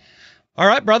 All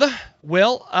right, brother.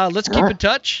 Well, let's keep in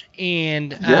touch,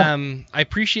 and I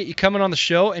appreciate you coming on the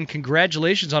show, and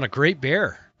congratulations on a great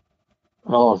bear.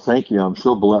 Oh, thank you. I'm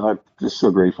so blessed. I'm just so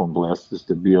grateful and blessed just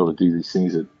to be able to do these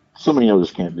things that so many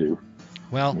others can't do.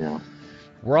 Well,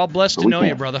 we're all blessed to know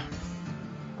you, brother.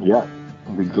 Yeah,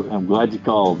 I'm glad you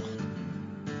called.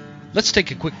 Let's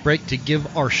take a quick break to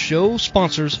give our show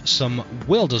sponsors some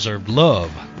well-deserved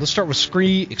love. Let's start with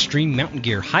Scree Extreme Mountain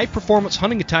Gear. High-performance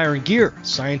hunting attire and gear.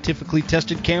 Scientifically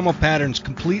tested camo patterns.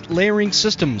 Complete layering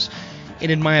systems. And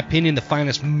in my opinion, the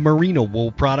finest merino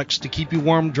wool products to keep you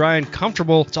warm, dry, and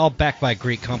comfortable. It's all backed by a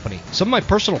great company. Some of my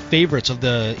personal favorites in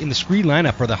the Scree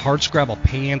lineup are the hard scrabble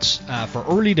pants for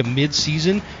early to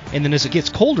mid-season, and then as it gets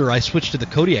colder, I switch to the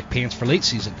Kodiak pants for late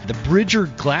season. The Bridger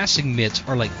glassing mitts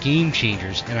are like game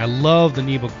changers, and I love the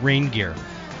Nebo rain gear.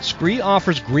 Scree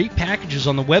offers great packages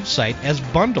on the website as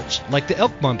bundles, like the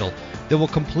elk bundle, that will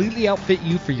completely outfit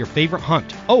you for your favorite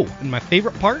hunt. Oh, and my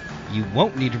favorite part? You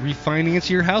won't need to refinance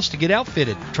your house to get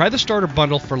outfitted. Try the starter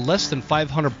bundle for less than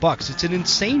 $500. It's an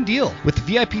insane deal. With the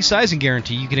VIP sizing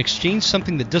guarantee, you can exchange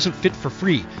something that doesn't fit for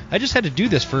free. I just had to do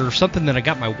this for something that I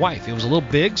got my wife. It was a little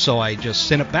big, so I just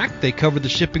sent it back. They covered the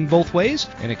shipping both ways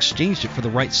and exchanged it for the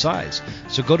right size.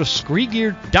 So go to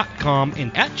screegear.com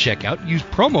and at checkout, use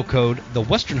promo code The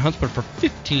Western Huntsman for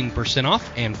 15% off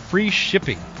and free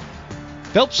shipping.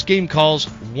 Phelps Game Calls,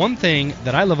 one thing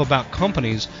that I love about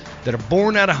companies that are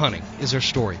born out of hunting is their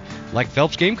story. Like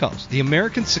Phelps Game Calls, the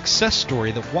American success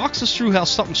story that walks us through how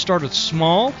something started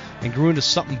small and grew into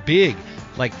something big.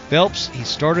 Like Phelps, he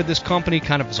started this company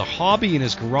kind of as a hobby in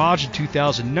his garage in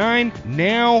 2009.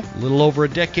 Now, a little over a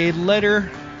decade later,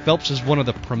 Phelps is one of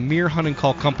the premier hunting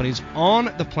call companies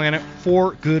on the planet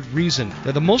for good reason.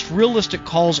 They're the most realistic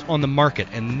calls on the market,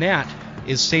 and that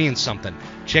is saying something.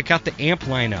 Check out the AMP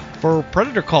lineup. For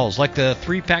predator calls like the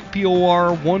 3-pack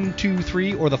POR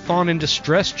 123 or the Fawn in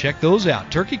Distress, check those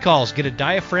out. Turkey calls, get a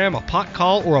diaphragm, a pot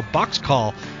call, or a box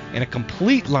call, and a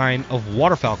complete line of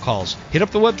waterfowl calls. Hit up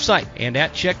the website and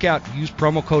at checkout, use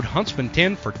promo code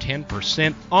Huntsman10 for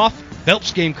 10% off.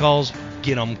 Phelps Game Calls,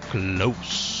 get them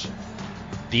close.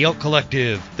 The Elk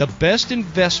Collective. The best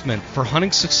investment for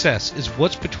hunting success is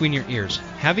what's between your ears.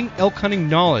 Having elk hunting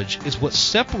knowledge is what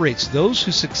separates those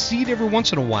who succeed every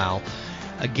once in a while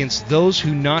against those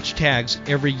who notch tags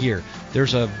every year.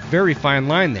 There's a very fine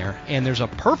line there, and there's a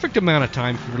perfect amount of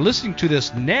time if you're listening to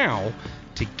this now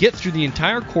to get through the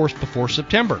entire course before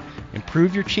September.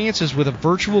 Improve your chances with a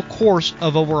virtual course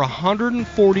of over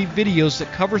 140 videos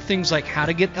that cover things like how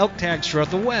to get elk tags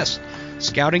throughout the West,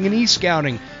 scouting and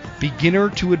e-scouting, beginner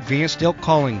to advanced elk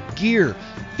calling, gear,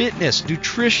 fitness,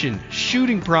 nutrition,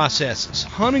 shooting processes,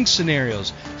 hunting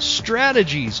scenarios,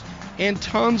 strategies, and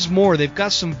tons more. They've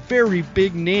got some very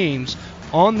big names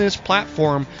on this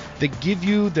platform that give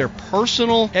you their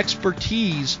personal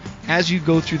expertise as you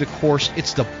go through the course.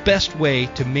 It's the best way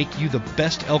to make you the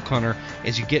best elk hunter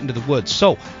as you get into the woods.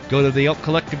 So go to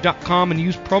theelkcollective.com and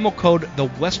use promo code The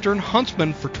Western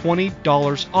Huntsman for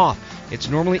 $20 off. It's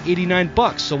normally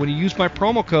 $89, so when you use my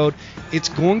promo code, it's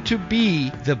going to be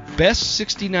the best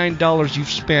 $69 you've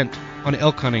spent on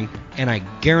elk hunting, and I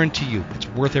guarantee you it's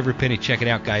worth every penny. Check it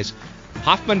out, guys.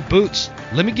 Hoffman boots.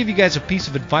 Let me give you guys a piece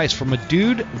of advice from a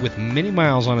dude with many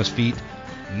miles on his feet.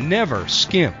 Never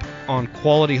skimp on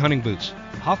quality hunting boots.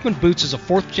 Hoffman Boots is a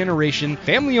fourth-generation,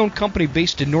 family-owned company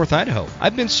based in North Idaho.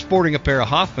 I've been sporting a pair of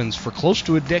Hoffmans for close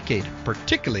to a decade.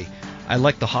 Particularly, I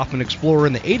like the Hoffman Explorer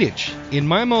in the 8-inch. In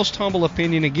my most humble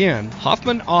opinion, again,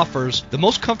 Hoffman offers the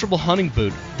most comfortable hunting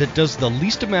boot that does the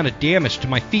least amount of damage to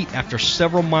my feet after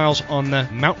several miles on the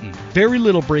mountain. Very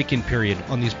little break-in period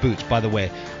on these boots, by the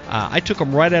way. I took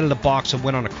them right out of the box and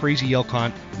went on a crazy elk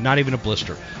hunt, not even a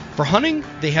blister. For hunting,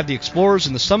 they have the Explorers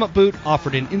and the Summit boot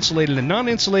offered in insulated and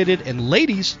non-insulated. And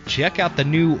ladies, check out the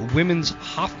new women's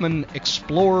Hoffman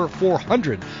Explorer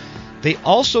 400. They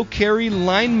also carry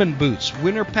lineman boots,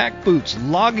 winter pack boots,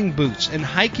 logging boots, and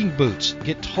hiking boots.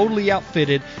 Get totally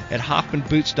outfitted at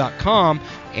hoffmanboots.com,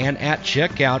 and at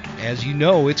checkout, as you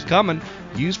know it's coming,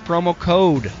 use promo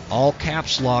code, all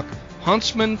caps lock,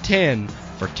 Huntsman10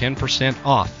 for 10%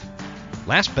 off.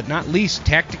 Last but not least,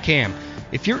 Tacticam.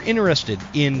 If you're interested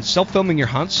in self-filming your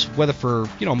hunts, whether for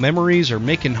memories or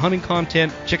making hunting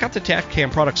content, check out the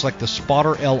Tacticam products like the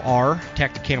Spotter LR,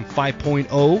 Tacticam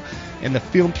 5.0, and the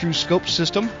Film Through Scope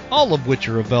system, all of which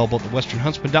are available at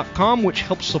thewesternhuntsman.com, which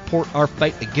helps support our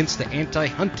fight against the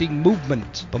anti-hunting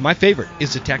movement. But my favorite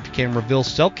is the Tacticam Reveal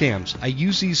cell cams. I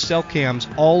use these cell cams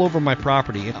all over my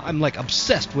property, and I'm like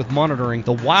obsessed with monitoring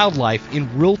the wildlife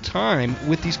in real time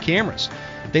with these cameras.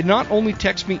 They not only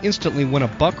text me instantly when a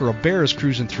buck or a bear is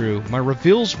cruising through, my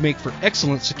reveals make for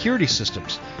excellent security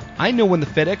systems. I know when the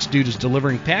FedEx dude is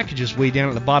delivering packages way down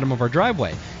at the bottom of our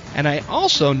driveway. And I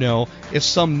also know if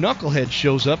some knucklehead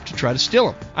shows up to try to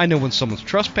steal them. I know when someone's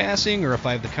trespassing or if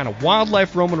I have the kind of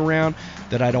wildlife roaming around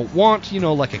that I don't want,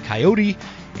 like a coyote.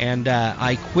 And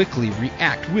I quickly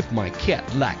react with my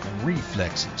cat-like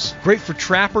reflexes. Great for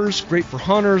trappers, great for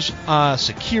hunters,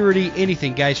 security,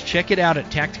 anything, guys. Check it out at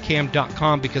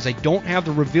tacticam.com because I don't have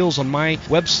the reveals on my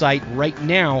website right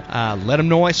now. Let them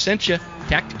know I sent you.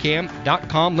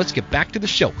 Tacticam.com. Let's get back to the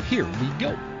show. Here we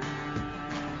go.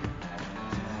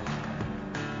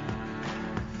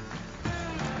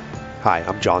 Hi,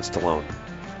 I'm John Stallone.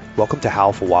 Welcome to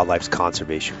Howl for Wildlife's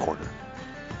Conservation Corner.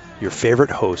 Your favorite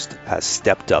host has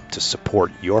stepped up to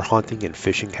support your hunting and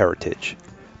fishing heritage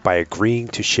by agreeing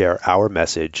to share our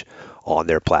message on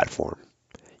their platform.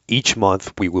 Each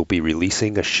month, we will be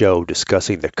releasing a show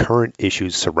discussing the current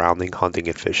issues surrounding hunting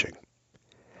and fishing.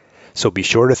 So be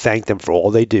sure to thank them for all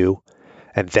they do,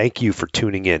 and thank you for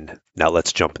tuning in. Now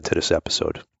let's jump into this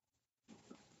episode.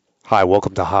 Hi,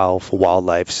 welcome to Howl for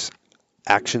Wildlife's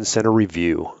Action Center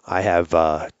Review. I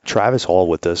have Travis Hall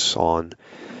with us on,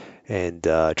 and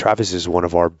Travis is one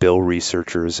of our bill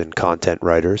researchers and content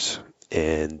writers,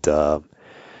 and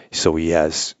so he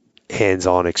has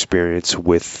hands-on experience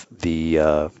with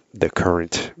the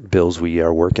current bills we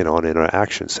are working on in our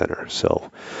Action Center. So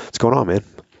what's going on, man?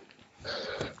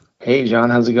 Hey, John,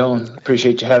 how's it going?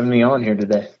 Appreciate you having me on here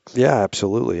today. Yeah,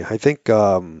 absolutely. I think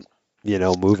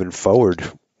moving forward,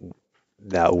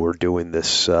 now we're doing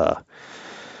this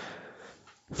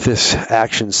this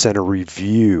Action Center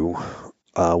review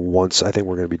once. I think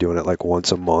we're going to be doing it like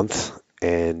once a month,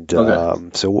 and okay.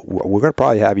 So we're going to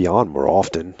probably have you on more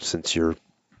often since you're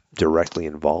directly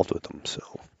involved with them. So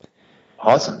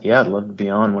awesome. Yeah, I'd love to be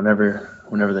on whenever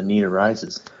the need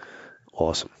arises.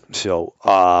 Awesome. So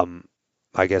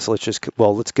I guess let's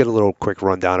get a little quick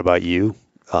rundown about you,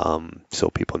 so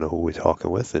people know who we're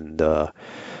talking with, and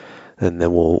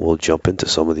then we'll jump into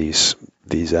some of these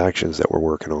actions that we're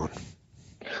working on.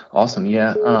 Awesome.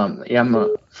 Yeah. I'm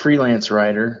a freelance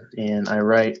writer, and I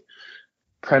write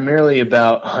primarily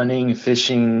about hunting,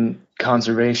 fishing,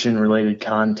 conservation related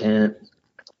content.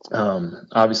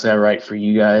 Obviously I write for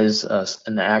you guys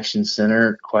in the Action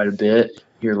Center quite a bit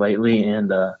here lately,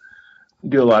 and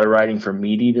do a lot of writing for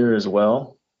Meat Eater as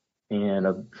well. And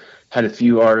I've had a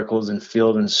few articles in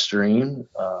Field and Stream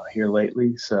here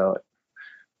lately. So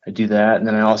I do that. And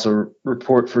then I also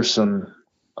report for some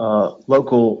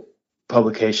local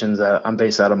publications. I'm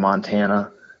based out of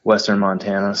Montana, Western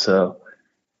Montana. So,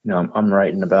 I'm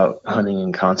writing about hunting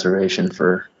and conservation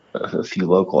for a few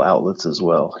local outlets as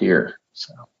well here.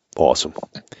 So awesome.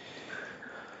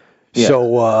 Yeah.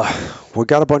 So we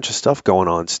got a bunch of stuff going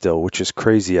on still, which is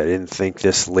crazy. I didn't think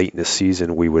this late in the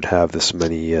season we would have this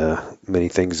many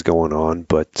things going on,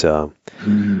 but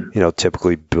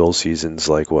typically bill season's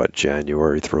like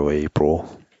January through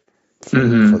April for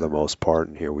the most part,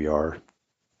 and here we are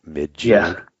mid-June.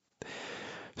 Yeah.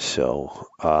 So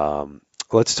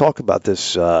let's talk about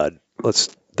this.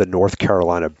 The North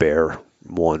Carolina bear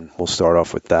one. We'll start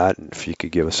off with that, and if you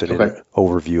could give us an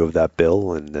overview of that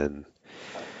bill, and then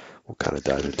we'll kind of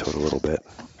dive into it a little bit.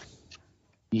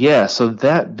 Yeah, so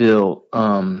that bill,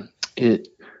 it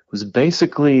was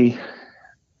basically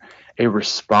a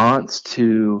response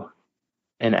to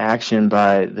an action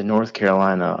by the North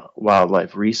Carolina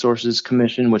Wildlife Resources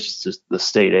Commission, which is just the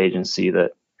state agency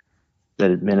that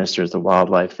administers the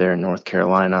wildlife there in North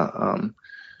Carolina.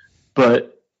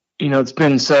 But it's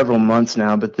been several months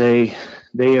now, but they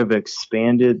have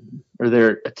expanded, or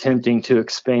they're attempting to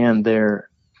expand their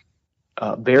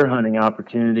bear hunting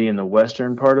opportunity in the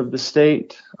western part of the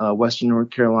state. Western North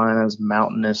Carolina's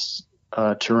mountainous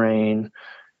terrain,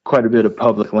 quite a bit of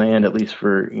public land, at least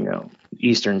for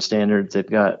eastern standards. They've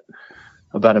got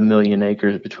about 1 million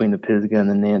acres between the Pisgah and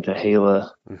the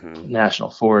Nantahala National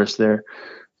Forest there.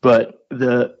 But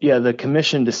the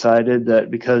commission decided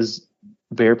that because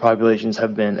bear populations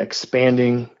have been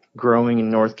expanding, growing in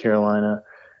North Carolina,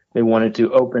 they wanted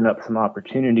to open up some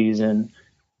opportunities in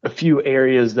a few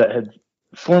areas that had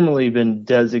formerly been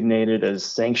designated as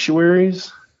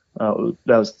sanctuaries. That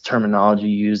was the terminology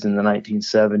used in the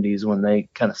 1970s when they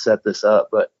kind of set this up.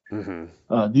 But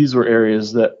these were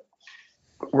areas that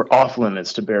were off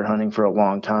limits to bear hunting for a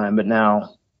long time. But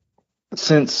now,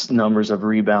 since numbers have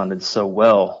rebounded so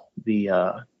well,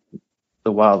 the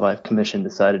Wildlife Commission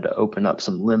decided to open up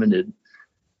some limited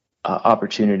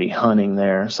opportunity hunting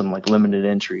there, some like limited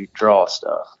entry draw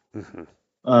stuff.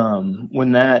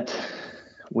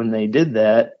 When they did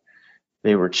that,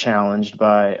 they were challenged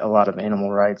by a lot of animal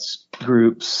rights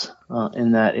groups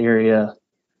in that area.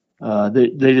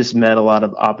 They just met a lot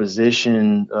of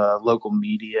opposition. Local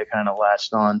media kind of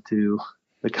latched on to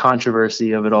the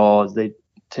controversy of it all, as they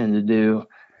tend to do,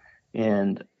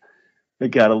 and it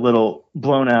got a little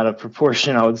blown out of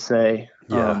proportion, I would say.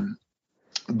 Yeah.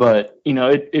 But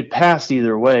it passed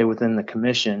either way within the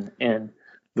commission, and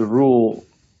the rule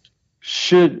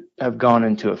should have gone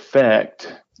into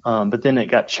effect. But then it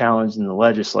got challenged in the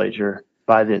legislature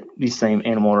by these same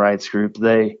animal rights group.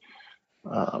 They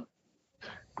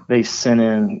sent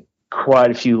in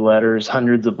quite a few letters,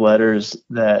 hundreds of letters,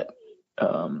 that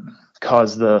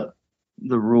caused the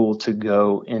rule to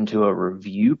go into a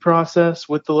review process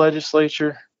with the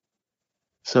legislature.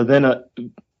 So then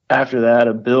after that,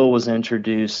 a bill was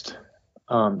introduced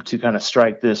to kind of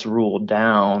strike this rule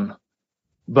down,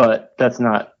 but that's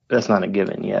not a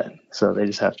given yet. So they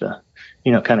just have to,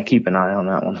 kind of keep an eye on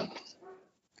that one.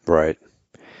 Right.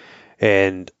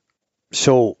 And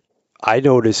so I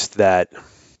noticed that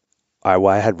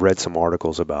I had read some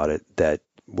articles about it that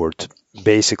were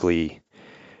basically,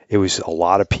 it was a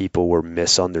lot of people were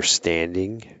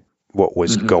misunderstanding what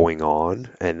was going on,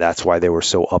 and that's why they were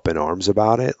so up in arms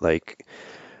about it. Like,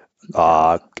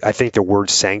 I think the word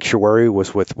sanctuary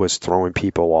was throwing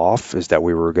people off, is that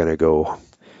we were going to go,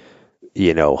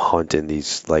 hunt in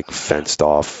these like fenced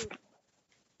off,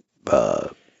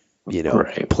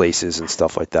 places and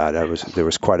stuff like that. There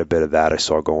was quite a bit of that I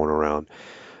saw going around.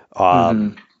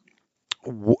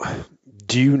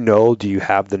 Do you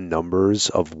have the numbers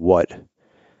of what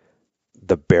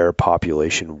the bear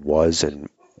population was and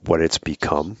what it's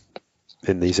become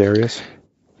in these areas?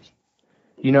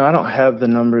 I don't have the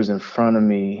numbers in front of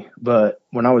me, but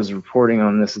when I was reporting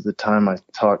on this at the time, I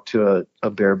talked to a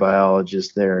bear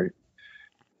biologist there,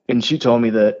 and she told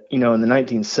me that, in the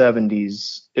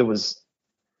 1970s,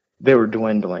 they were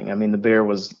dwindling. I mean,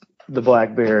 the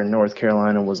black bear in North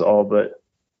Carolina was all but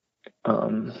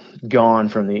gone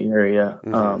from the area.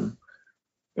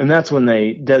 And that's when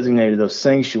they designated those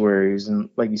sanctuaries. And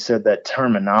like you said, that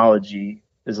terminology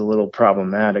is a little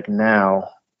problematic now,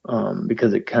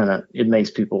 because it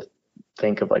makes people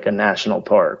think of like a national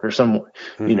park or somewhere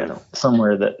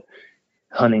that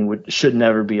hunting should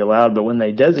never be allowed. But when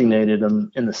they designated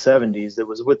them in the 70s, it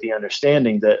was with the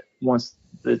understanding that once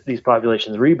these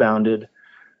populations rebounded,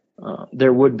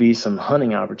 there would be some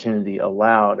hunting opportunity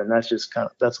allowed. And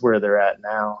that's where they're at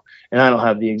now. And I don't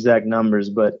have the exact numbers,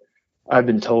 but I've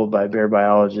been told by bear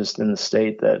biologists in the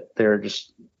state that they're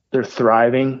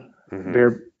thriving.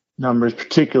 Bear numbers,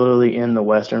 particularly in the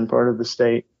western part of the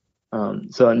state.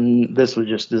 And this was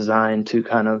just designed to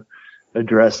kind of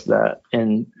address that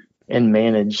and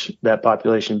manage that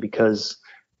population, because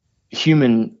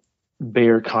human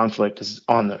bear conflict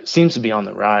seems to be on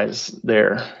the rise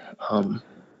there.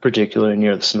 particularly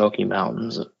near the Smoky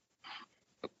Mountains.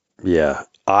 Yeah,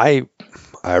 I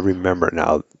remember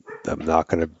now.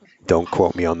 Don't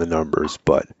quote me on the numbers,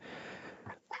 but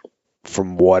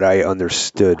from what I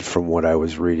understood from what I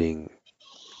was reading,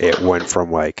 it went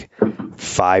from like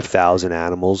 5,000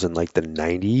 animals in like the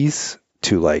 90s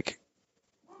to like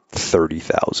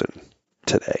 30,000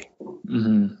 today.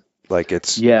 Mm-hmm. Like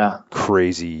it's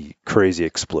crazy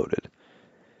exploded.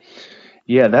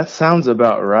 Yeah, that sounds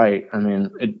about right. I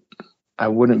mean, I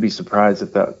wouldn't be surprised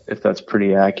if that's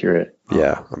pretty accurate.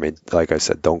 Yeah, I mean, like I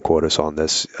said, don't quote us on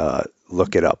this.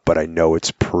 Look it up, but I know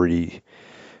it's pretty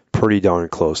darn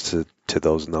close to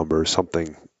those numbers.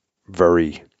 Something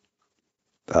very,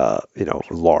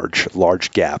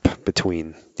 large gap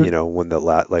between, when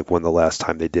the last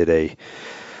time they did a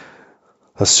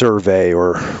survey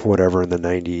or whatever in the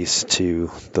 90s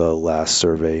to the last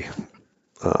survey,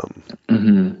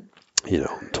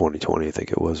 2020, I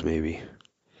think it was maybe.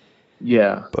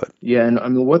 Yeah, but and I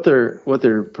mean what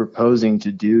they're proposing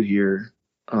to do here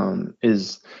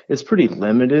is pretty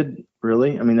limited,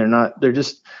 really. I mean they're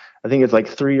just, I think it's like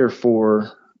 3 or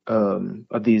 4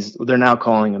 of these. They're now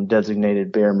calling them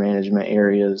designated bear management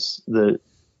areas. The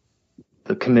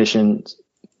commission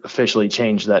officially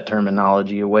changed that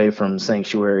terminology away from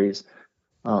sanctuaries,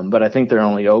 but I think they're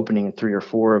only opening 3 or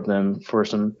 4 of them for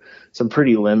some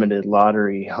pretty limited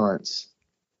lottery hunts.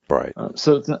 Right.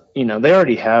 So it's not, they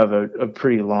already have a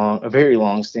very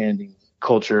long-standing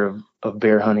culture of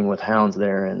bear hunting with hounds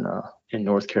there in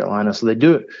North Carolina. So they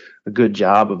do a good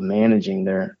job of managing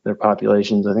their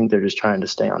populations. I think they're just trying to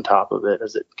stay on top of it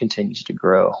as it continues to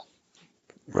grow.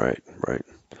 Right.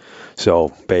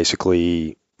 So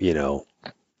basically,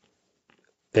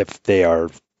 if they are,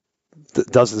 it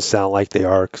doesn't sound like they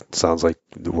are. It sounds like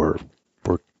we're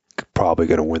probably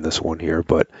going to win this one here,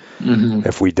 but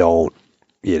if we don't,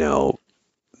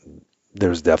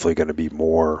 there's definitely going to be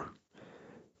more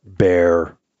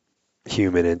bear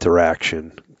human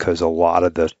interaction, because a lot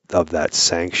of that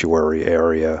sanctuary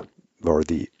area or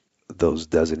those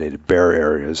designated bear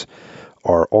areas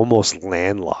are almost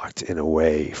landlocked in a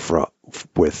way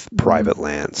with private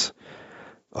lands.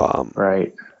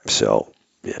 Right. So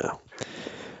yeah.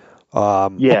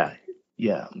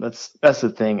 Yeah. That's the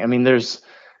thing. I mean, there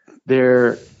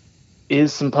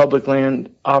is some public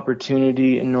land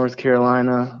opportunity in North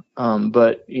Carolina,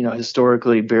 but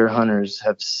historically bear hunters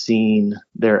have seen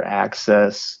their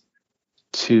access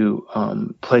to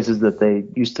places that they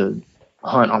used to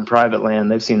hunt on private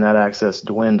land. They've seen that access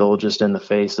dwindle just in the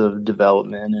face of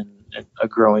development and a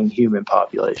growing human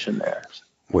population there.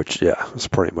 Which is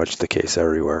pretty much the case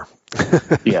everywhere.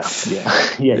 Yeah.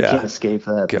 You can't escape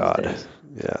that. God, these days.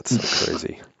 Yeah, it's so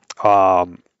crazy.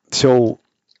 So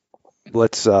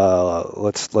let's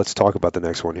talk about the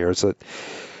next one here. It's that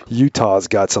Utah's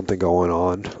got something going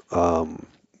on.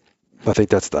 I think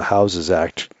that's the Houses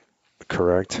Act,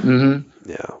 correct? Mm-hmm.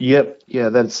 Yeah. Yep. Yeah,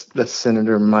 that's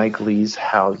Senator Mike Lee's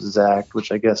Houses Act,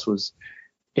 which I guess was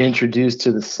introduced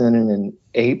to the Senate in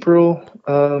April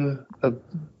of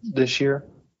this year.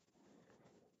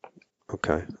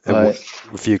 Okay. And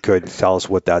if you could tell us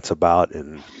what that's about.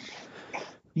 And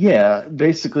yeah,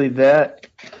 basically that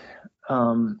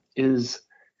is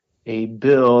a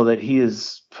bill that he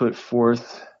has put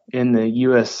forth in the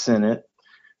U.S. Senate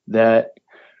that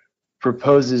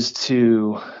proposes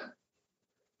to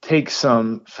take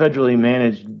some federally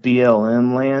managed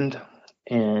BLM land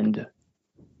and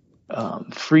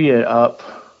free it up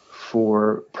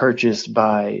for purchase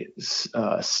by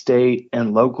state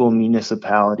and local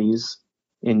municipalities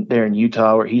in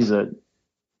Utah, where he's a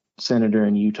senator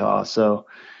in Utah. So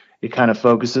it kind of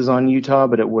focuses on Utah,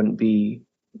 but it wouldn't be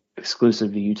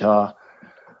exclusive to Utah.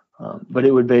 But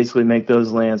it would basically make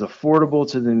those lands affordable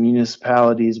to the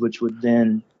municipalities, which would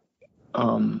then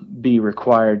be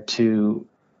required to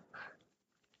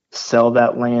sell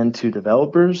that land to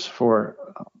developers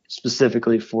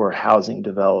specifically for housing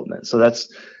development. So that's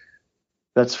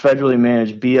federally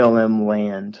managed BLM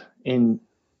land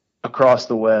across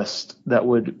the West that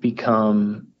would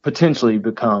potentially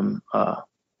become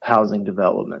housing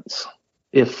developments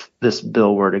if this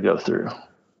bill were to go through.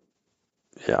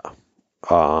 Yeah.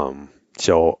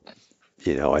 So,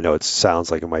 I know it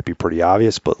sounds like it might be pretty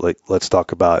obvious, but let's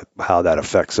talk about how that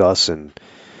affects us and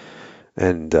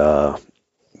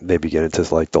maybe get into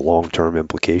the long-term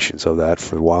implications of that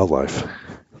for wildlife.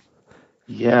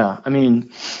 Yeah. I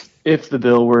mean, if the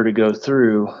bill were to go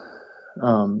through,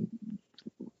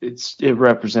 it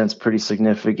represents pretty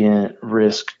significant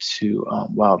risk to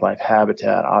wildlife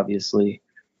habitat, obviously,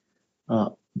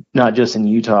 not just in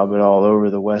Utah, but all over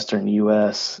the Western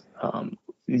U.S.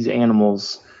 These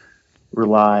animals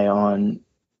rely on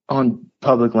on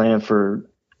public land for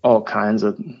all kinds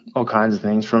of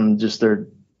things, from just their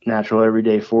natural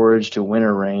everyday forage to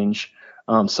winter range.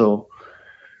 So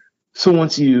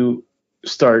once you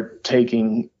start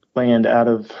taking land out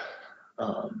of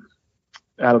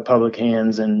public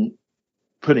hands and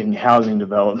putting housing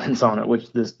developments on it,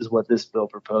 which this is what this bill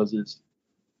proposes,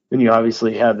 then you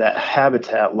obviously have that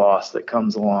habitat loss that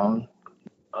comes along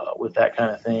with that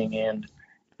kind of thing. And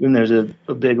then there's a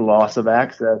big loss of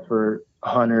access for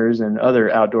hunters and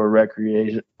other outdoor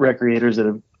recreators that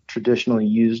have traditionally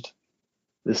used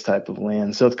this type of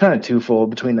land. So it's kind of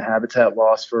twofold between the habitat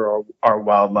loss for our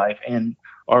wildlife and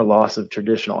our loss of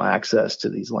traditional access to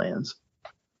these lands.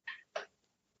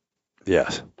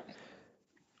 Yes.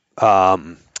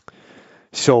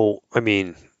 So, I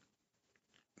mean,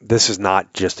 this is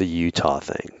not just a Utah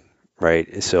thing,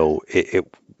 right? So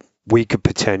we could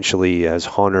potentially, as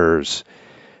hunters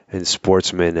and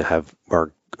sportsmen,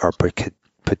 are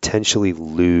potentially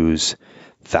lose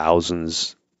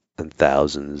thousands and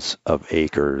thousands of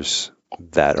acres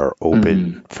that are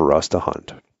open for us to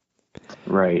hunt.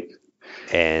 Right.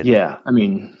 And yeah, I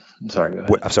mean, sorry, go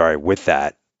ahead. With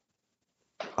that,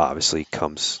 obviously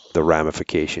comes the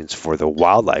ramifications for the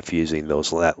wildlife using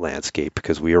that landscape,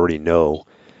 because we already know,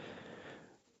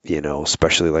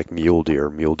 especially like mule deer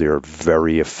are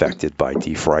very affected by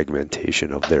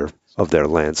defragmentation of their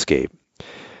landscape.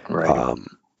 Right.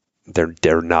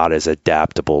 They're not as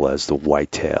adaptable as the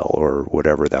whitetail or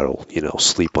whatever that'll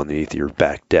sleep underneath your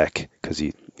back deck, because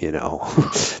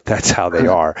that's how they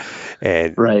are.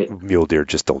 And right. Mule deer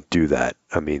just don't do that.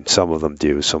 I mean, some of them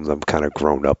do. Some of them kind of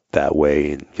grown up that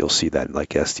way, and you'll see that in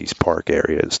like Estes Park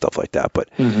area and stuff like that. But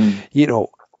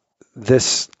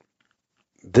this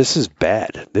is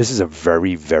bad. This is a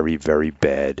very, very, very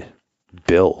bad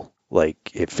bill.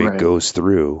 Like, if it goes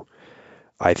through,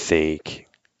 I think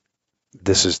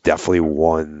this is definitely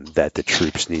one that the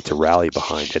troops need to rally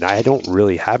behind. And I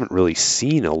haven't really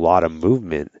seen a lot of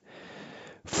movement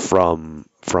from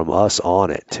us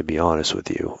on it, to be honest with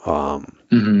you.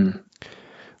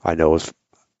 I know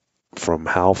from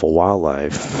Howl for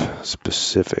Wildlife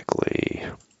specifically.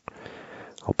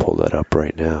 I'll pull that up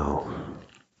right now.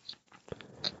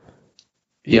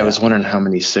 Yeah, I was wondering how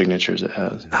many signatures it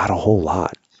has. Not a whole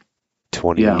lot.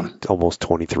 Almost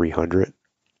 2,300,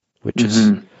 which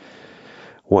is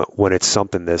when it's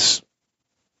something this,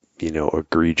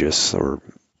 egregious or,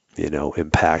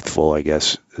 impactful, I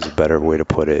guess is a better way to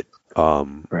put it.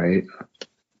 Right.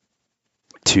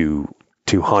 To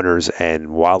hunters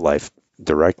and wildlife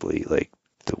directly, I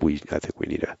think we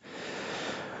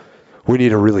need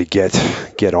to really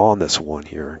get on this one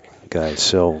here, guys.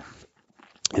 So,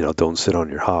 don't sit on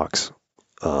your hocks.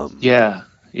 Yeah,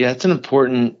 it's an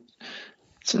important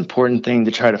thing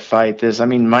to try to fight this. I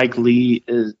mean, Mike Lee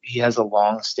has a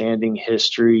long-standing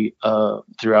history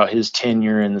throughout his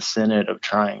tenure in the Senate of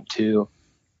trying to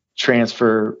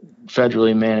transfer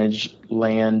federally managed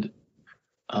land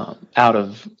out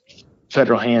of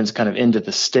federal hands kind of into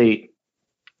the state,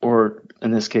 or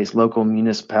in this case, local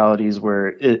municipalities, where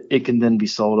it can then be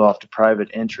sold off to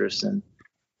private interests. And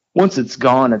once it's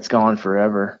gone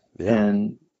forever. Yeah.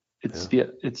 And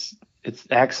it's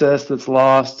access that's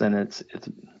lost, and it's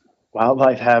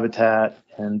wildlife habitat,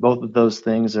 and both of those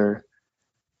things are,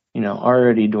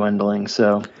 already dwindling.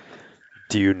 So,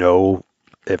 do you know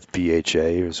if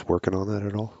BHA is working on that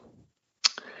at all?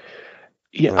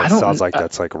 Yeah, it sounds like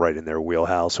that's like right in their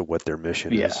wheelhouse of what their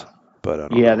mission is. But I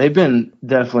don't know. They've been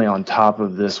definitely on top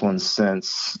of this one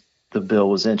since the bill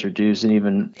was introduced, and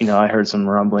even I heard some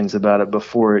rumblings about it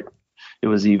before it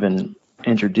was even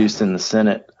introduced in the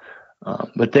Senate.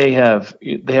 But they have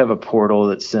a portal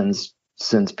that sends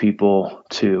people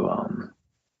to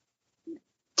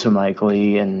Mike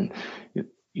Lee, and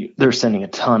they're sending a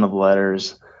ton of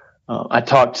letters. I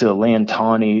talked to Lan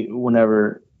Tawney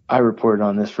whenever I reported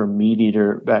on this for Meat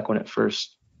Eater back when it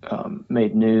first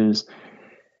made news,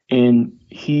 and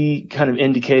he kind of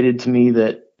indicated to me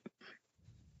that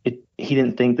he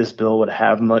didn't think this bill would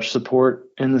have much support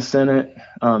in the Senate,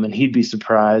 and he'd be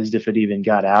surprised if it even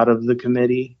got out of the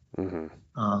committee.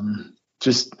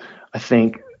 I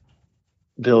think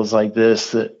bills like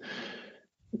this that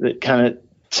kind of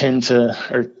tend to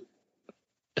or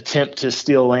attempt to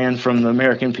steal land from the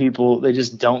American people, they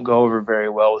just don't go over very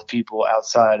well with people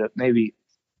outside of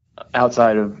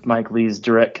Mike Lee's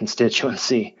direct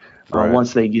constituency. Right.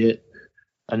 Once they get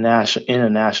in a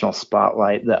national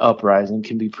spotlight, the uprising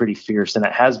can be pretty fierce, and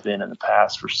it has been in the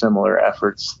past for similar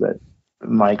efforts that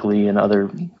Mike Lee and other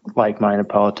like-minded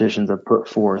politicians have put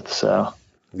forth. So,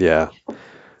 yeah,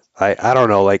 I don't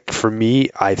know. Like, for me,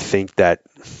 I think that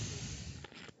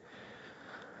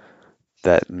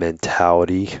that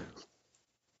mentality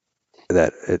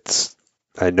that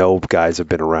I know guys have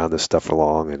been around this stuff for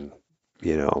long and,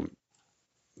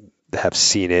 have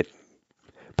seen it,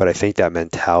 but I think that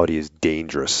mentality is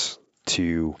dangerous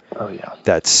to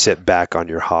that sit back on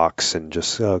your hocks and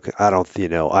just, I don't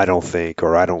think,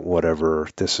 or I don't whatever,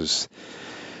 this is,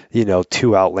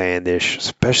 too outlandish,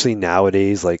 especially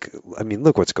nowadays. Like, I mean,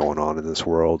 look what's going on in this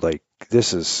world. Like,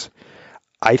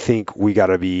 I think we got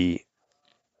to be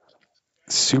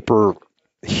super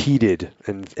heated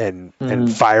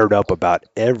and fired up about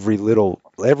every little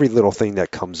thing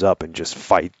that comes up and just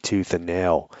fight tooth and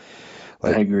nail.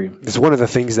 Like, I agree. It's one of the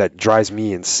things that drives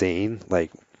me insane.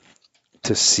 Like,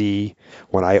 to see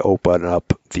when I open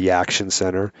up the Action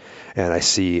Center and I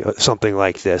see something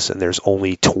like this and there's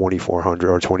only 2,400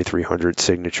 or 2,300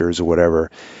 signatures or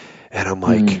whatever. And I'm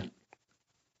like,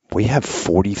 we have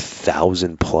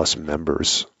 40,000 plus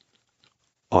members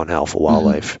on Alpha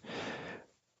Wildlife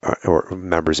or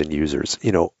members and users.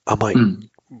 I'm like,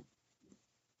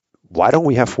 why don't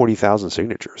we have 40,000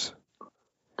 signatures?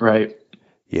 Right.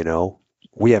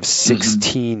 We have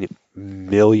 16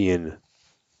 million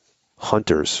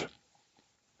hunters.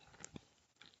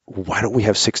 Why don't we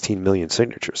have 16 million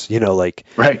signatures?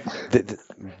 Right.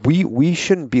 We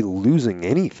shouldn't be losing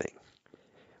anything.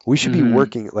 We should be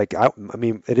working. Like, I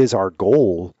mean, it is our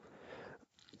goal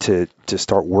to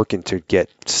start working to get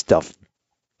stuff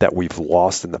that we've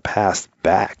lost in the past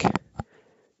back.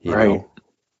 You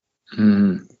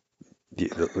know?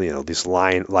 This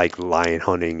lion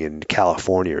hunting in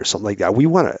California or something like that. We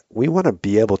want to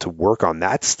be able to work on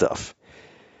that stuff.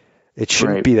 It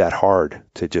shouldn't be that hard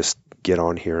to just get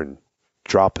on here and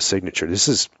drop a signature. This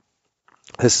is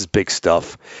big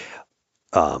stuff.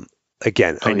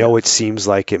 Again, I know it seems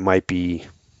like it might be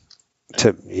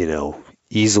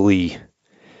easily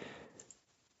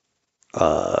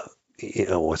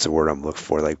what's the word I'm looking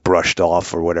for? Like brushed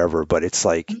off or whatever, but it's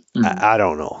like I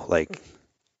don't know. Like,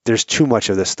 there's too much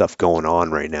of this stuff going on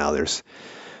right now. There's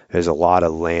a lot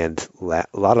of land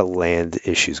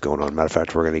issues going on. Matter of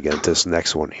fact, we're going to get into this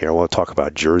next one here. I want to talk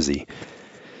about Jersey.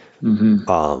 What's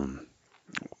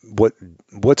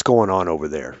going on over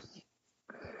there?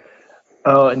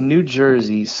 In New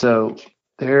Jersey, so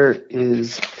there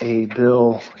is a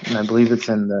bill, and I believe it's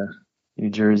in the New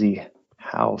Jersey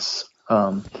House,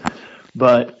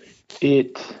 but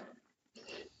it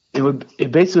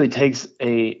basically takes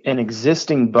an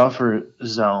existing buffer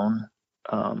zone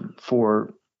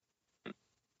for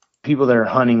people that are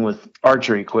hunting with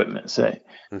archery equipment, say.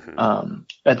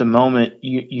 At the moment,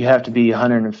 you have to be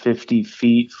 150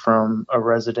 feet from a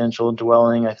residential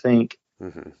dwelling, I think.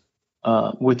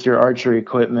 With your archery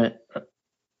equipment,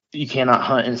 you cannot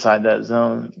hunt inside that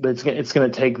zone. But it's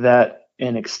going to take that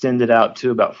and extend it out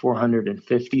to about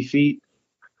 450 feet.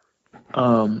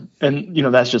 And,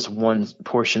 that's just one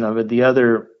portion of it. The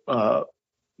other,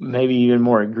 maybe even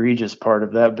more egregious part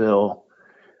of that bill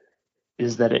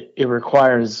is that it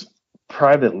requires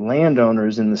private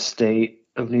landowners in the state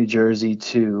of New Jersey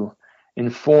to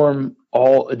inform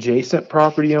all adjacent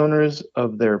property owners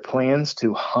of their plans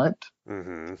to hunt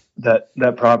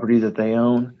that property that they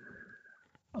own.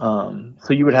 So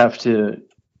you would have to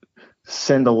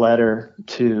send a letter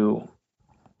to,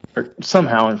 or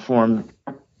somehow inform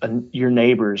your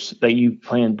neighbors that you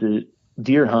plan to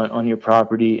deer hunt on your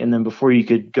property, and then before you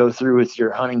could go through with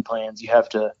your hunting plans, you have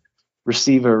to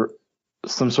receive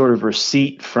some sort of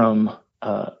receipt from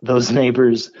those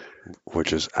neighbors,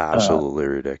 which is absolutely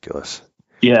ridiculous.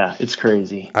 Yeah, it's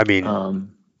crazy. I mean,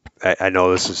 I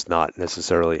know this is not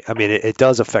necessarily. I mean, it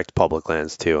does affect public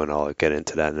lands too, and I'll get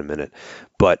into that in a minute.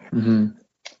 But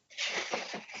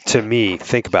to me,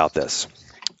 think about this.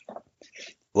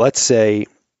 Let's say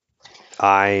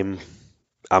I'm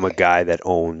a guy that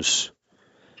owns,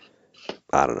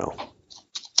 I don't know,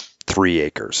 3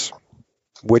 acres,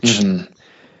 which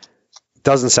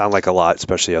doesn't sound like a lot,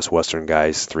 especially us Western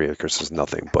guys. 3 acres is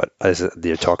nothing, but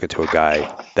you're talking to a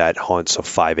guy that hunts a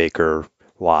 5-acre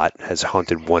lot, has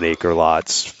hunted 1-acre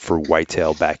lots for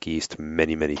whitetail back east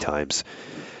many, many times.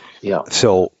 Yeah.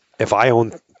 So if I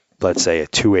own, let's say, a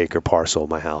 2-acre parcel,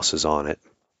 my house is on it,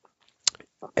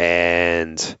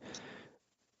 and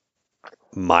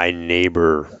my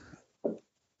neighbor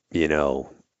to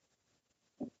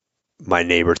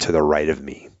the right of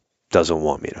me doesn't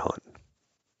want me to hunt,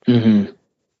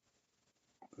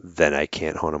 then I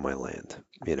can't hunt on my land,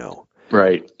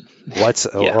 Right.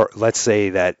 Or let's say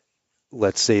that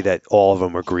all of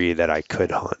them agree that I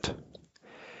could hunt,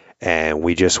 and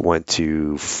we just went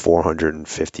to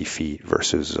 450 feet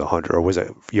versus 100, or was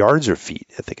it yards or feet?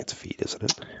 I think it's feet, isn't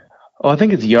it? Oh, I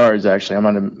think it's yards, actually. I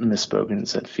might have misspoken and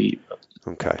said feet.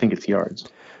 Okay. I think it's yards.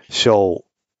 So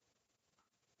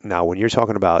now when you're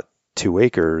talking about 2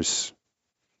 acres,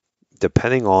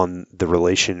 depending on the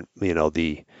relation,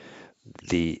 the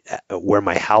where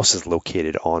my house is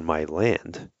located on my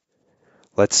land,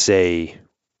 let's say,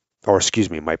 or excuse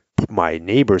me, my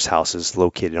neighbor's house is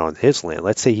located on his land.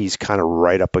 Let's say he's kind of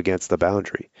right up against the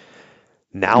boundary.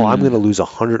 Now I'm going to lose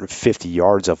 150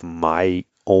 yards of my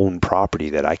own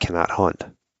property that I cannot hunt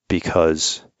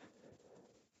because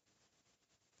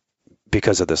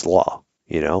of this law,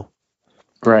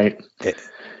 Right.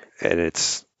 And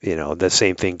it's, the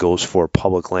same thing goes for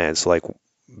public lands. Like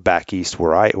back east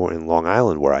or in Long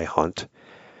Island where I hunt,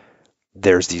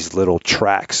 there's these little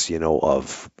tracts,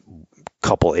 of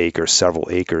couple acres, several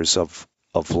acres of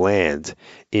land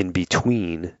in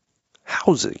between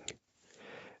housing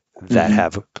that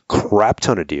have a crap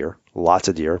ton of deer, lots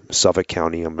of deer. Suffolk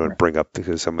County, I'm going to bring up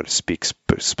because I'm going to speak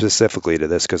specifically to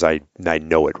this because I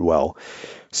know it well.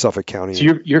 Suffolk County.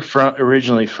 So you're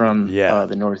originally from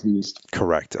the Northeast.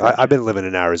 Correct. I've been living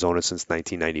in Arizona since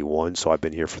 1991, so I've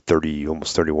been here for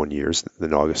almost 31 years.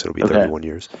 In August it'll be 31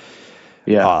 years.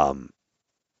 Yeah.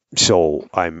 So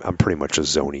I'm pretty much a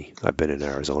zonie. I've been in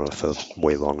Arizona for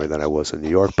way longer than I was in New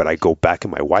York, but I go back,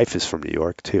 and my wife is from New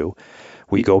York too.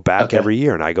 We go back every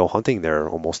year, and I go hunting there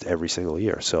almost every single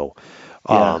year. So,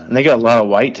 and they got a lot of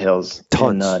whitetails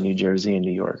in New Jersey and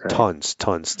New York, right?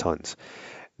 Tons.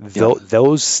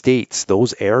 Those states,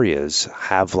 those areas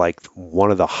have like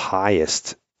one of the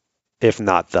highest, if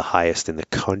not the highest in the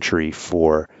country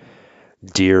for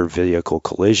deer vehicle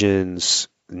collisions,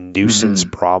 nuisance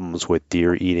problems with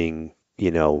deer eating,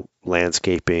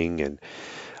 landscaping, and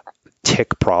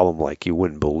tick problem like you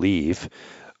wouldn't believe.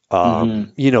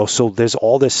 So there's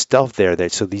all this stuff there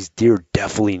so these deer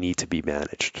definitely need to be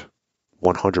managed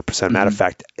 100%. Matter of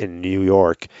fact, in New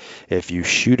York, if you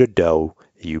shoot a doe,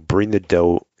 you bring the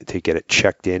doe to get it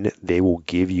checked in, they will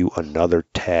give you another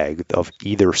tag of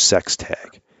either sex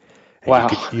tag. And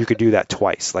wow. You could do that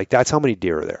twice. Like, that's how many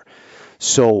deer are there.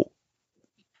 So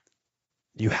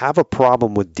you have a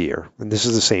problem with deer, and this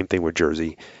is the same thing with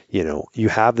Jersey. You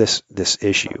have this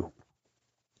issue,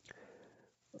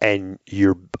 and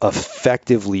you're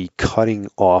effectively cutting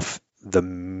off the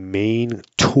main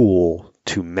tool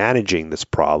to managing this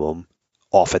problem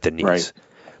off at the knees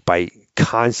by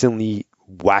constantly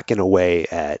whacking away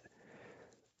at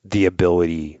the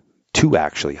ability to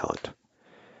actually hunt.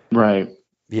 Right.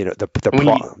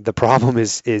 The problem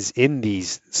is in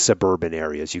these suburban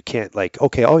areas. You can't I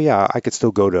could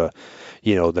still go to,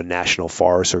 the national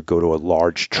forest or go to a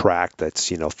large tract that's,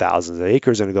 thousands of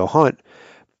acres and go hunt.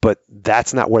 But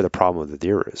that's not where the problem with the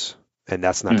deer is. And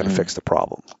that's not going to fix the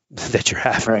problem that you're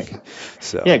having. Right.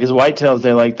 So yeah, because whitetails,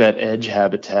 they like that edge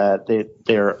habitat.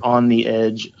 They're on the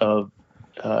edge of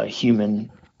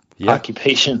human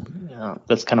occupation.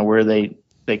 That's kind of where they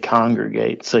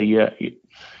congregate. So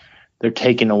they're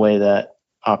taking away that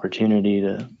opportunity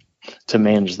to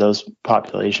manage those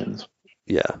populations.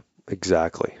 Yeah,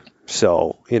 exactly.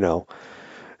 So, and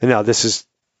now this is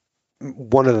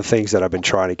one of the things that I've been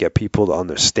trying to get people to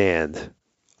understand,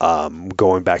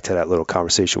 going back to that little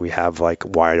conversation we have, like,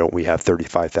 why don't we have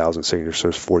 35,000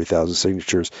 signatures, 40,000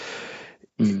 signatures,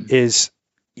 is,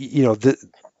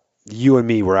 you and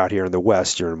me, we're out here in the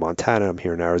West, you're in Montana, I'm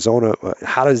here in Arizona.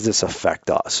 How does this affect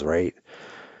us, right?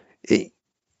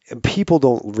 People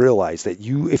don't realize that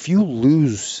if you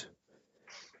lose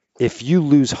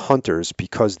hunters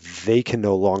because they can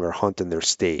no longer hunt in their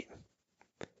state,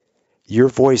 your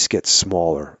voice gets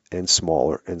smaller and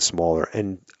smaller and smaller,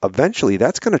 and eventually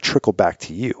that's going to trickle back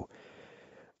to you.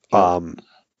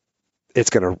 It's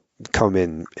going to come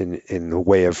in the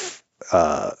way of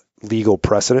legal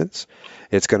precedents.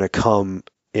 It's going to come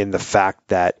in the fact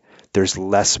that there's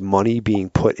less money being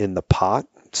put in the pot,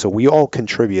 so we all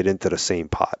contribute into the same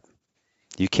pot.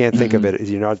 You can't think of it as,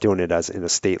 you're not doing it as in a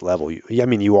state level.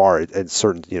 You are at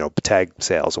certain, tag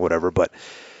sales or whatever, but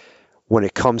when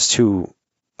it comes to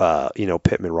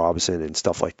Pittman Robertson and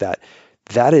stuff like that,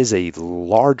 that is a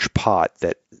large pot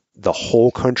that the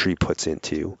whole country puts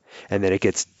into, and then it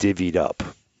gets divvied up.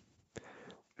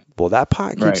 Well, that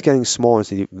pot keeps getting smaller.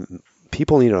 So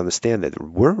people need to understand that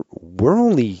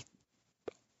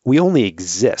we only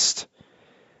exist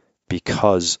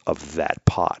because of that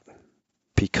pot.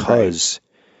 Because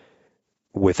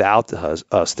without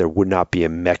us, there would not be a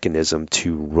mechanism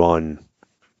to run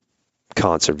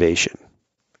conservation.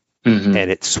 And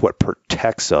it's what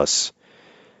protects us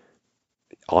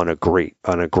on a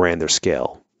grander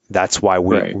scale. That's why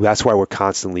we're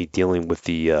constantly dealing with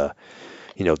the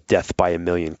death by a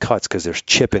million cuts, because they're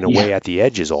chipping away at the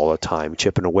edges all the time,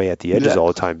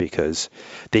 because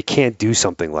they can't do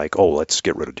something like, oh, let's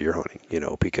get rid of deer hunting,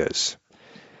 because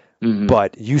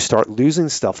But you start losing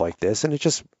stuff like this, and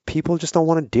people just don't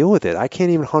want to deal with it. I can't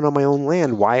even hunt on my own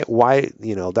land. Why,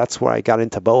 that's what I got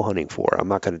into bow hunting for. I'm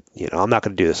not going to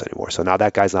do this anymore. So now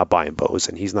that guy's not buying bows,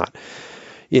 and he's not,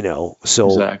 so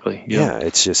Exactly. Yeah,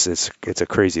 it's a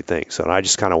crazy thing. So I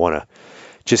just kind of want to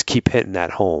just keep hitting that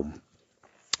home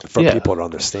for people to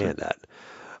understand that.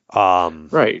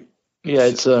 Right. Yeah.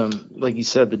 It's, like you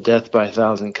said, the death by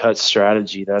 1,000 cuts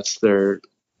strategy. That's their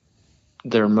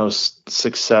most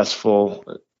successful.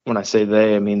 When I say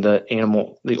they, I mean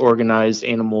the organized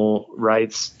animal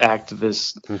rights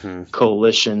activist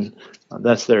coalition.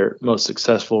 That's their most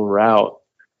successful route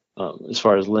as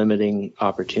far as limiting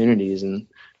opportunities. And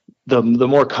the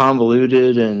more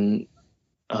convoluted and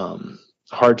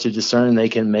hard to discern they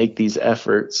can make these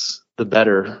efforts, the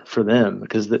better for them,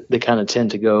 because they kind of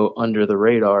tend to go under the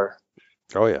radar.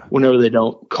 Oh yeah. Whenever they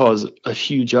don't cause a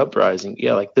huge uprising.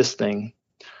 Yeah, like this thing.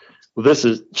 Well,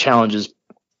 challenges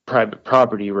private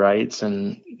property rights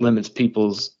and limits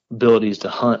people's abilities to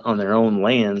hunt on their own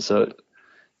land. So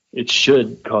it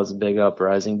should cause a big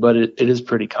uprising, but it is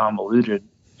pretty convoluted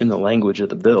in the language of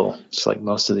the bill, just like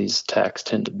most of these attacks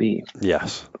tend to be.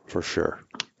 Yes, for sure.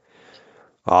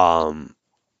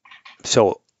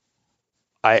 So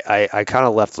I kind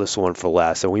of left this one for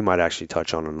last, and we might actually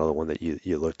touch on another one that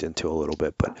you looked into a little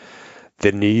bit, but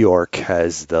the New York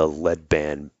has the lead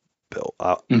ban bill.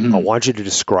 I want you to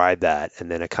describe that, and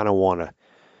then I kind of want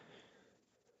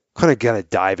to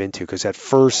dive into, because at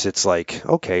first it's like,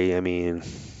 okay, I mean,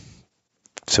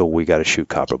 so we got to shoot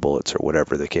copper bullets or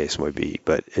whatever the case might be,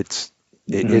 but it's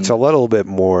a little bit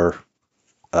more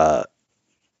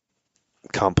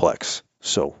complex.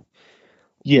 So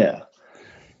yeah,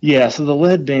 so the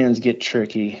lead bans get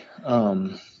tricky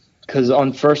because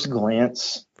on first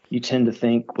glance you tend to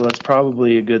think, well, it's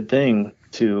probably a good thing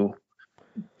to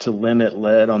limit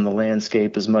lead on the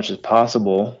landscape as much as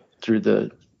possible through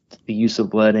the use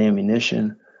of lead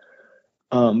ammunition.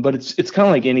 But it's kind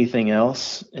of like anything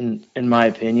else, in my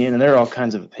opinion, and there are all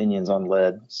kinds of opinions on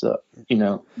lead. So,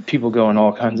 people go in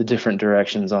all kinds of different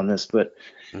directions on this, but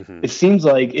it seems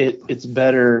like it's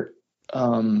better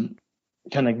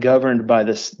kind of governed by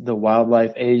the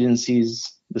wildlife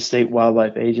agencies, the state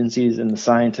wildlife agencies, and the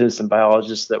scientists and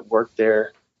biologists that work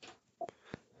there.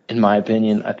 In my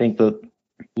opinion, I think the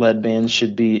lead bans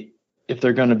should be, if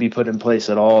they're going to be put in place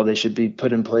at all, they should be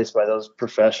put in place by those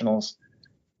professionals.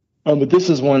 But this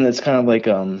is one that's kind of like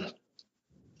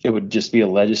it would just be a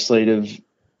legislative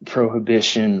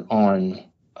prohibition on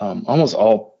almost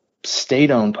all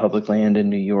state-owned public land in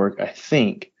New York, I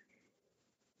think.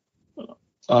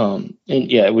 And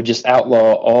yeah, it would just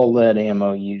outlaw all lead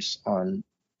ammo use on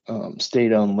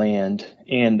state-owned land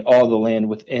and all the land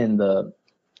within the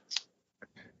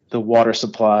water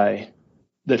supply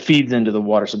that feeds into the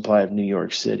water supply of New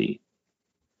York City.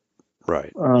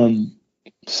 Right.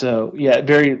 So yeah,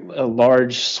 a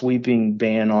large sweeping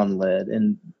ban on lead.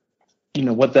 And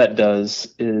what that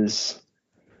does is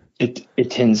it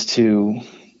tends to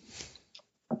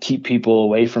keep people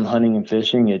away from hunting and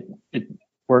fishing. It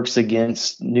works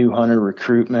against new hunter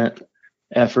recruitment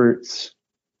efforts.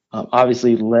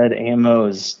 Obviously lead ammo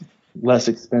is less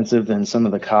expensive than some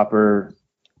of the copper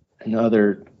and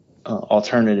other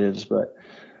alternatives, but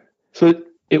so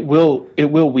it will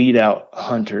weed out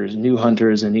hunters, new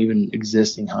hunters, and even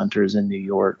existing hunters in New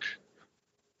York.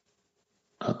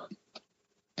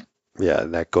 Yeah,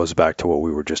 and that goes back to what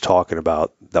we were just talking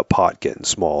about, the pot getting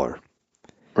smaller.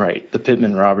 Right. The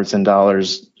Pittman-Robertson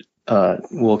dollars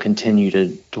will continue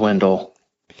to dwindle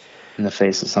in the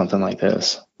face of something like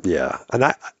this. Yeah, and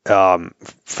I,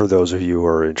 for those of you who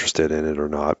are interested in it or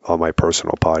not, on my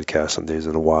personal podcast on Days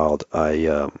in the Wild,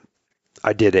 I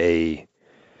did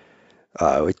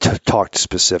we talked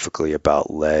specifically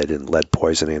about lead and lead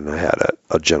poisoning, and I had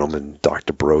a gentleman,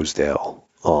 Dr. Brosdale,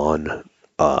 on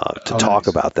to talk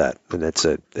about that, and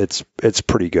it's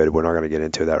pretty good. We're not going to get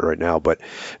into that right now, but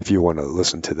if you want to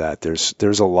listen to that,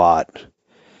 there's a lot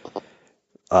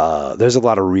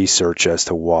of research as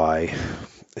to why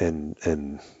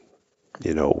and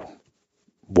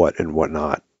what and what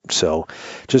not. So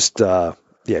just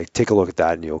take a look at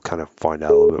that and you'll kind of find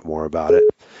out a little bit more about it.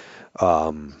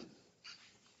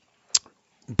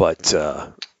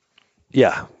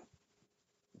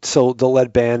 So the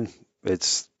lead ban,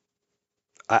 it's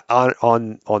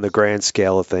on the grand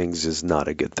scale of things, is not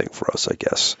a good thing for us, I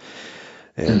guess.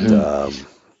 And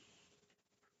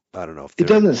I don't know if it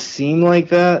doesn't seem like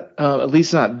that, at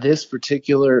least not this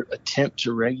particular attempt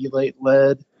to regulate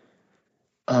lead.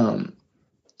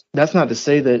 That's not to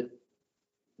say that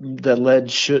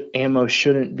ammo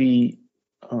shouldn't be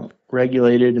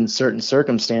regulated in certain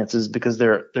circumstances, because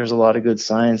there's a lot of good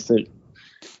science that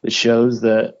that shows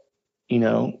that,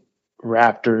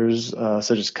 raptors,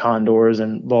 such as condors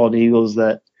and bald eagles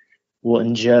that will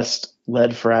ingest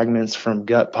lead fragments from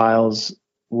gut piles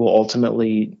will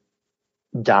ultimately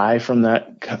die from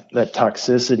that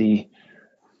toxicity.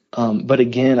 But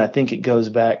again, I think it goes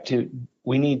back to,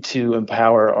 we need to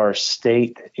empower our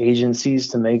state agencies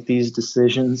to make these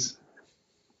decisions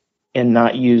and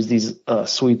not use these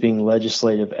sweeping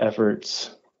legislative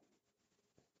efforts,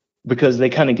 because they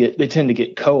tend to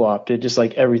get co-opted, just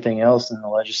like everything else in the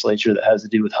legislature that has to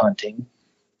do with hunting.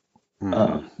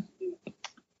 Mm-hmm.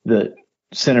 The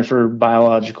Center for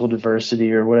Biological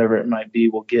Diversity or whatever it might be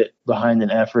will get behind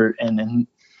an effort and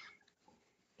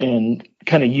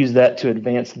kind of use that to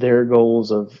advance their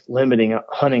goals of limiting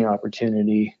hunting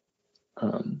opportunity.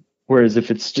 Whereas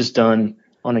if it's just done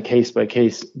on a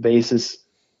case-by-case basis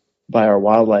by our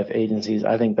wildlife agencies,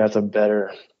 I think that's a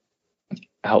better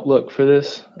outlook for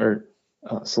this, or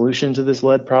solution to this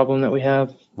lead problem that we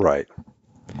have. Right.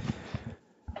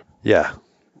 Yeah.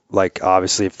 Like,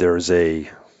 obviously, if there's an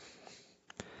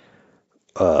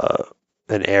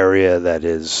area that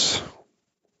is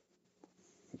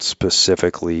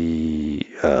specifically,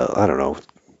 I don't know,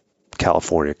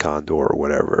 California condor or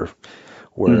whatever,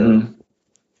 where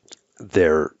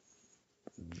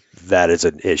that is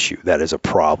an issue, that is a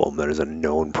problem, that is a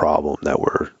known problem that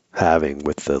we're having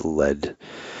with the lead.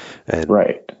 And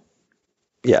right.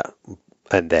 Yeah.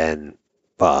 And then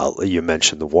you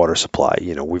mentioned the water supply.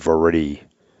 We've already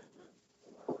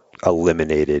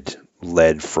eliminated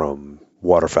lead from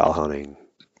waterfowl hunting.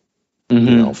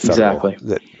 Federal, exactly.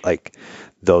 That, like,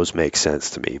 those make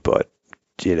sense to me, but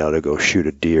to go shoot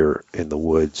a deer in the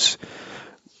woods,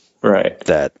 right,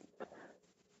 that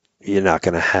you're not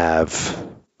going to have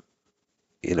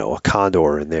a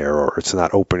condor in there, or it's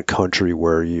not open country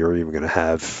where you're even going to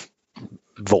have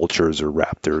vultures or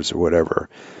raptors or whatever.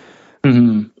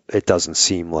 It doesn't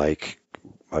seem like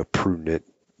a prudent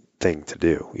thing to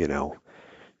do,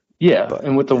 Yeah, but,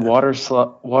 and with the water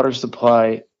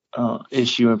supply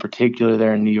issue in particular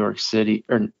there in New York City,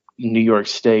 or New York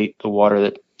State, the water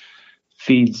that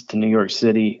feeds to New York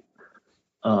City.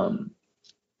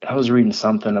 I was reading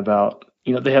something about,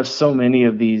 they have so many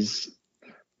of these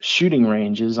shooting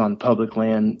ranges on public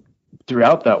land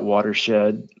throughout that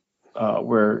watershed,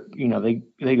 where,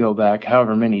 they go back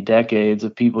however many decades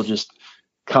of people just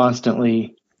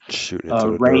constantly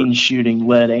shooting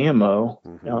lead ammo.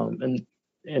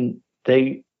 And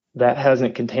that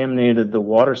hasn't contaminated the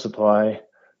water supply.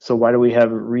 So why do we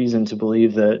have a reason to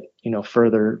believe that,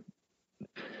 further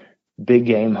big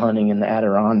game hunting in the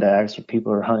Adirondacks, where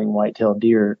people are hunting white-tailed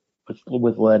deer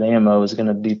with lead ammo, is going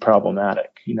to be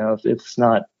problematic? If it's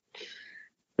not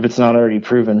already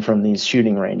proven from these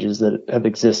shooting ranges that have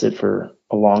existed for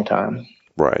a long time.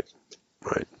 Right.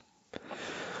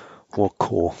 Well,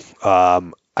 cool.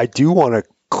 I do want to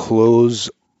close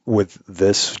with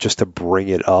this, just to bring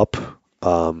it up.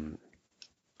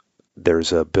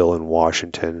 There's a bill in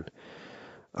Washington.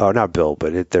 Not bill,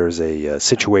 but there's a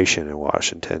situation in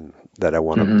Washington that I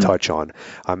want to touch on.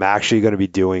 I'm actually going to be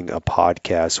doing a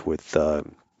podcast with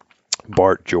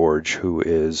Bart George, who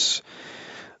is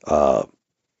the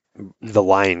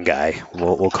lion guy.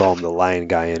 We'll call him the lion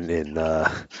guy in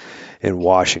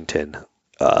Washington.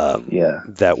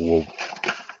 That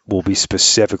will be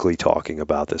specifically talking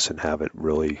about this and have it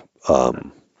really,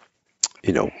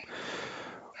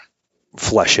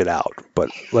 flesh it out. But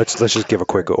let's just give a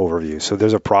quick overview. So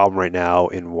there's a problem right now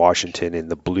in Washington in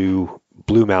the Blue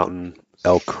Mountain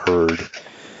elk herd,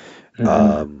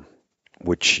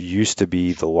 which used to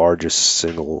be the largest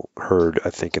single herd, I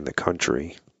think, in the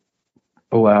country.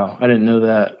 Oh, wow. I didn't know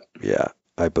that. Yeah,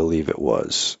 I believe it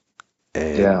was.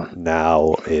 And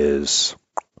now is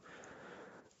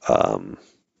on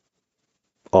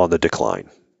the decline.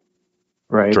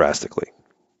 Right. Drastically.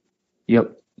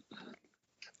 Yep.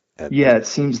 And it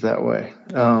seems that way.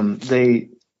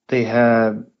 They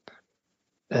have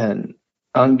an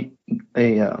ungulate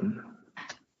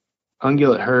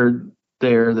herd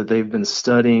there that they've been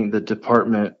studying.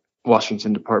 The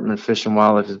Washington Department of Fish and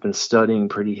Wildlife has been studying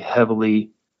pretty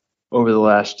heavily over the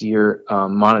last year,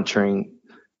 monitoring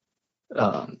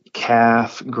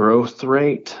calf growth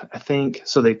rate, I think.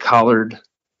 So they collared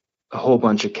a whole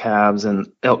bunch of calves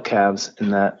and elk calves in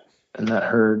that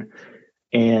herd,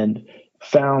 and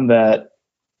found that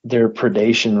their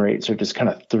predation rates are just kind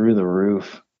of through the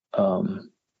roof.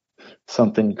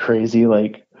 Something crazy,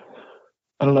 like,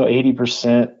 I don't know,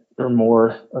 80% or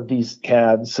more of these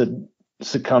calves had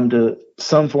succumbed to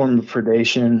some form of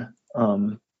predation,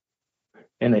 and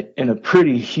a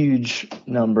pretty huge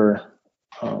number,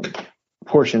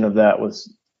 portion of that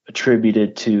was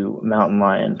attributed to mountain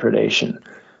lion predation.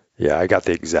 Yeah, I got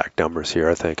the exact numbers here.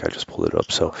 I think I just pulled it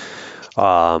up. So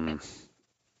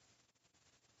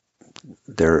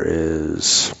there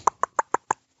is,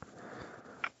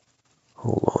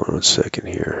 hold on a second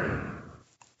here.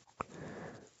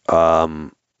 Oh,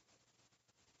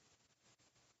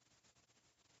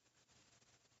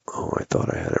 I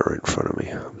thought I had it right in front of me.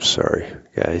 I'm sorry,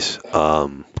 guys.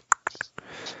 Trying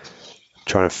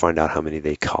to find out how many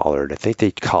they collared. I think they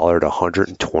collared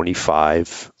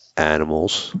 125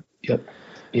 animals.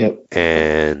 Yep.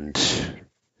 And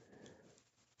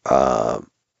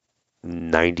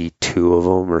 92 of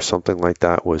them or something like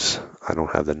that was, I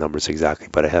don't have the numbers exactly,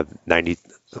 but I have 90,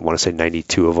 I want to say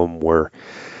 92 of them were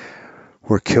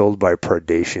killed by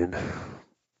predation.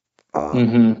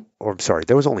 Or I'm sorry,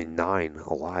 there was only 9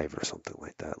 alive or something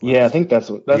like that. Yeah, I think that's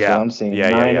what I'm seeing.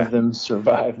 Yeah, 9 of them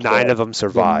survived. 9 of them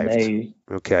survived.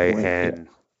 Okay,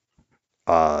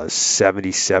 and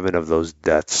 77 of those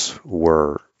deaths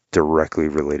were directly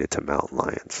related to mountain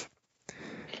lions.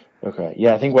 Okay,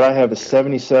 yeah, I think what I have is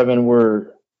 77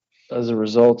 were as a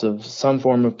result of some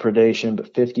form of predation,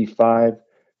 but 55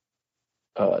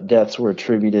 deaths were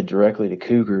attributed directly to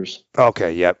cougars.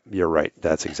 Okay, yep, you're right.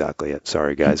 That's exactly it.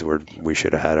 Sorry, guys, we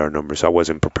should have had our numbers. I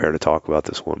wasn't prepared to talk about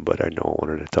this one, but I know I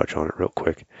wanted to touch on it real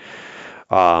quick.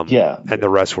 Yeah, and the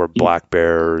rest were black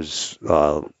bears,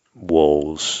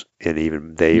 wolves, and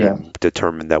even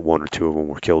determined that 1 or 2 of them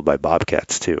were killed by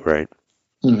bobcats too, right?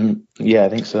 Yeah, I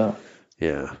think so.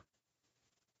 Yeah.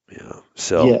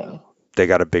 So they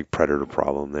got a big predator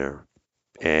problem there,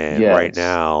 and right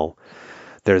now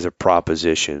there's a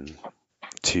proposition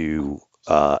to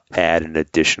add an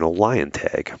additional lion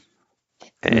tag,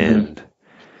 and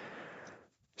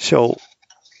so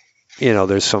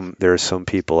there's some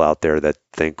people out there that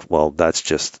think, well, that's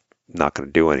just not going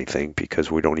to do anything because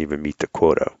we don't even meet the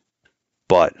quota.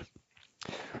 But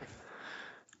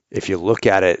if you look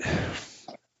at it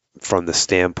from the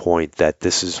standpoint that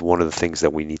this is one of the things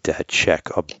that we need to check,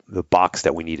 the box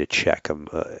that we need to check,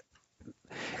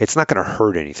 it's not going to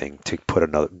hurt anything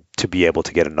to be able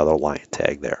to get another lion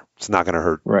tag there. It's not going to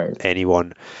hurt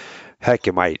anyone. Heck,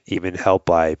 it might even help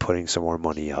by putting some more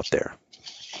money out there.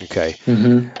 Okay.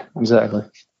 Exactly.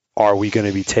 Are we going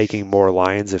to be taking more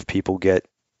lions if people get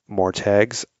more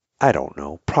tags? I don't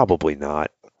know. Probably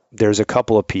not. There's a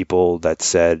couple of people that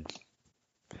said,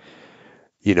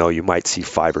 you might see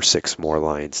 5 or 6 more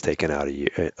lions taken out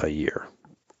a year.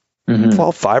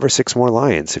 Well, 5 or 6 more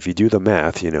lions. If you do the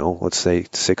math, let's say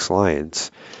 6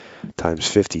 lions times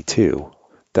 52,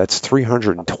 that's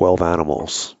 312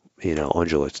 animals,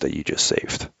 ungulates that you just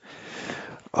saved.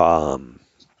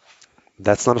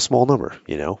 That's not a small number,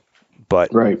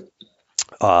 but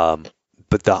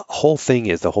but the whole thing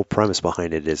is, the whole premise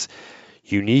behind it is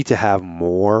you need to have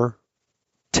more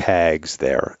tags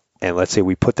there. And let's say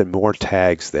we put the more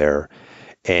tags there,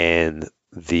 and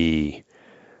the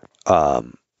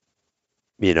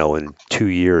in 2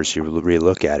 years you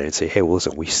relook at it and say, hey, well,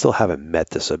 listen, we still haven't met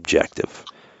this objective.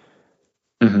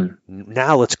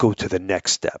 Now let's go to the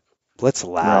next step. Let's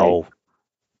allow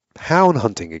hound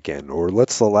hunting again, or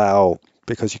let's allow,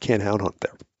 because you can't hound hunt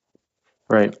there.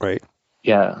 Right.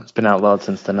 Yeah, it's been outlawed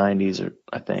since the 90s,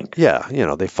 I think. Yeah,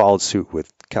 they followed suit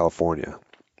with California.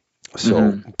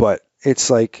 So, but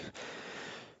it's like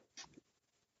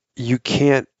you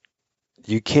can't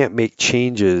make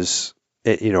changes,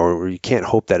 or you can't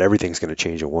hope that everything's going to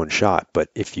change in one shot. But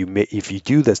if you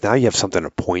do this, now you have something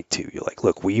to point to. You're like,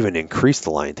 look, we even increased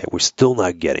the lion tag. We're still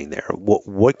not getting there.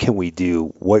 What can we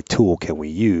do? What tool can we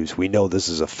use? We know this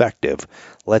is effective.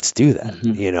 Let's do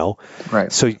that.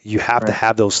 Right. So you have to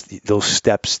have those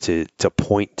steps to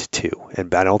point to,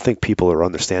 and I don't think people are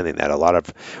understanding that. A lot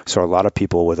of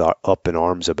people with up in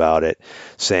arms about it,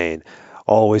 saying,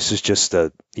 "Oh, this is just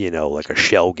like a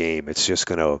shell game. It's just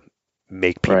going to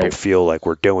make people feel like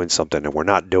we're doing something and we're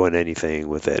not doing anything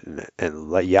with it,"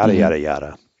 and yada yada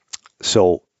yada.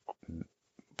 So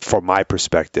from my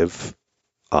perspective,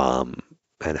 and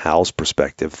Howl's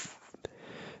perspective,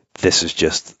 this is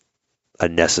just a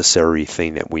necessary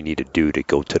thing that we need to do to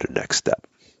go to the next step.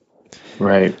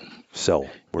 Right. So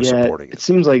we're supporting it. It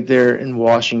seems like there in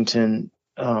Washington,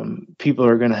 people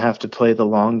are going to have to play the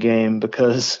long game,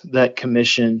 because that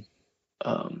commission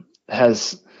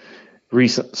has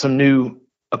some new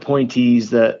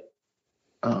appointees that,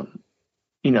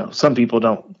 some people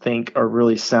don't think are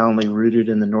really soundly rooted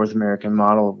in the North American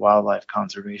model of wildlife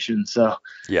conservation. So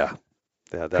people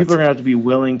are going to have to be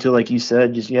willing to, like you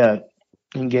said, just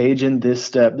engage in this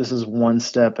step. This is one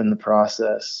step in the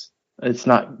process. It's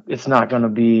not going to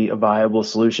be a viable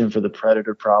solution for the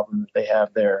predator problem that they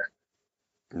have there.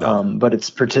 No. But it's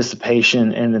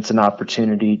participation, and it's an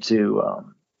opportunity to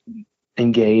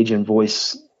engage and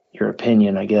voice your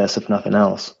opinion, I guess, if nothing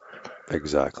else.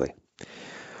 Exactly.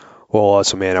 Well,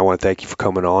 so man, I want to thank you for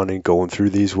coming on and going through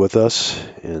these with us,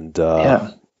 and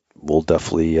we'll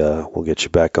definitely we'll get you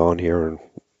back on here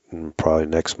and probably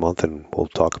next month, and we'll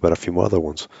talk about a few more other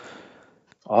ones.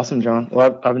 Awesome, John.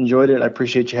 Well, I've enjoyed it. I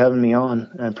appreciate you having me on.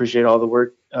 I appreciate all the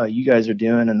work you guys are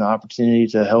doing and the opportunity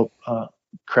to help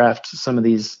craft some of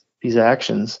these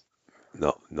actions.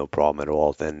 No problem at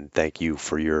all. Then thank you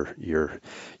for your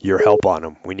help on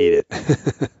them. We need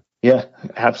it. Yeah,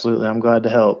 absolutely. I'm glad to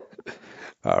help.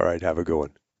 All right. Have a good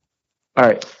one. All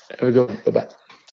right. Have a good one. Bye-bye.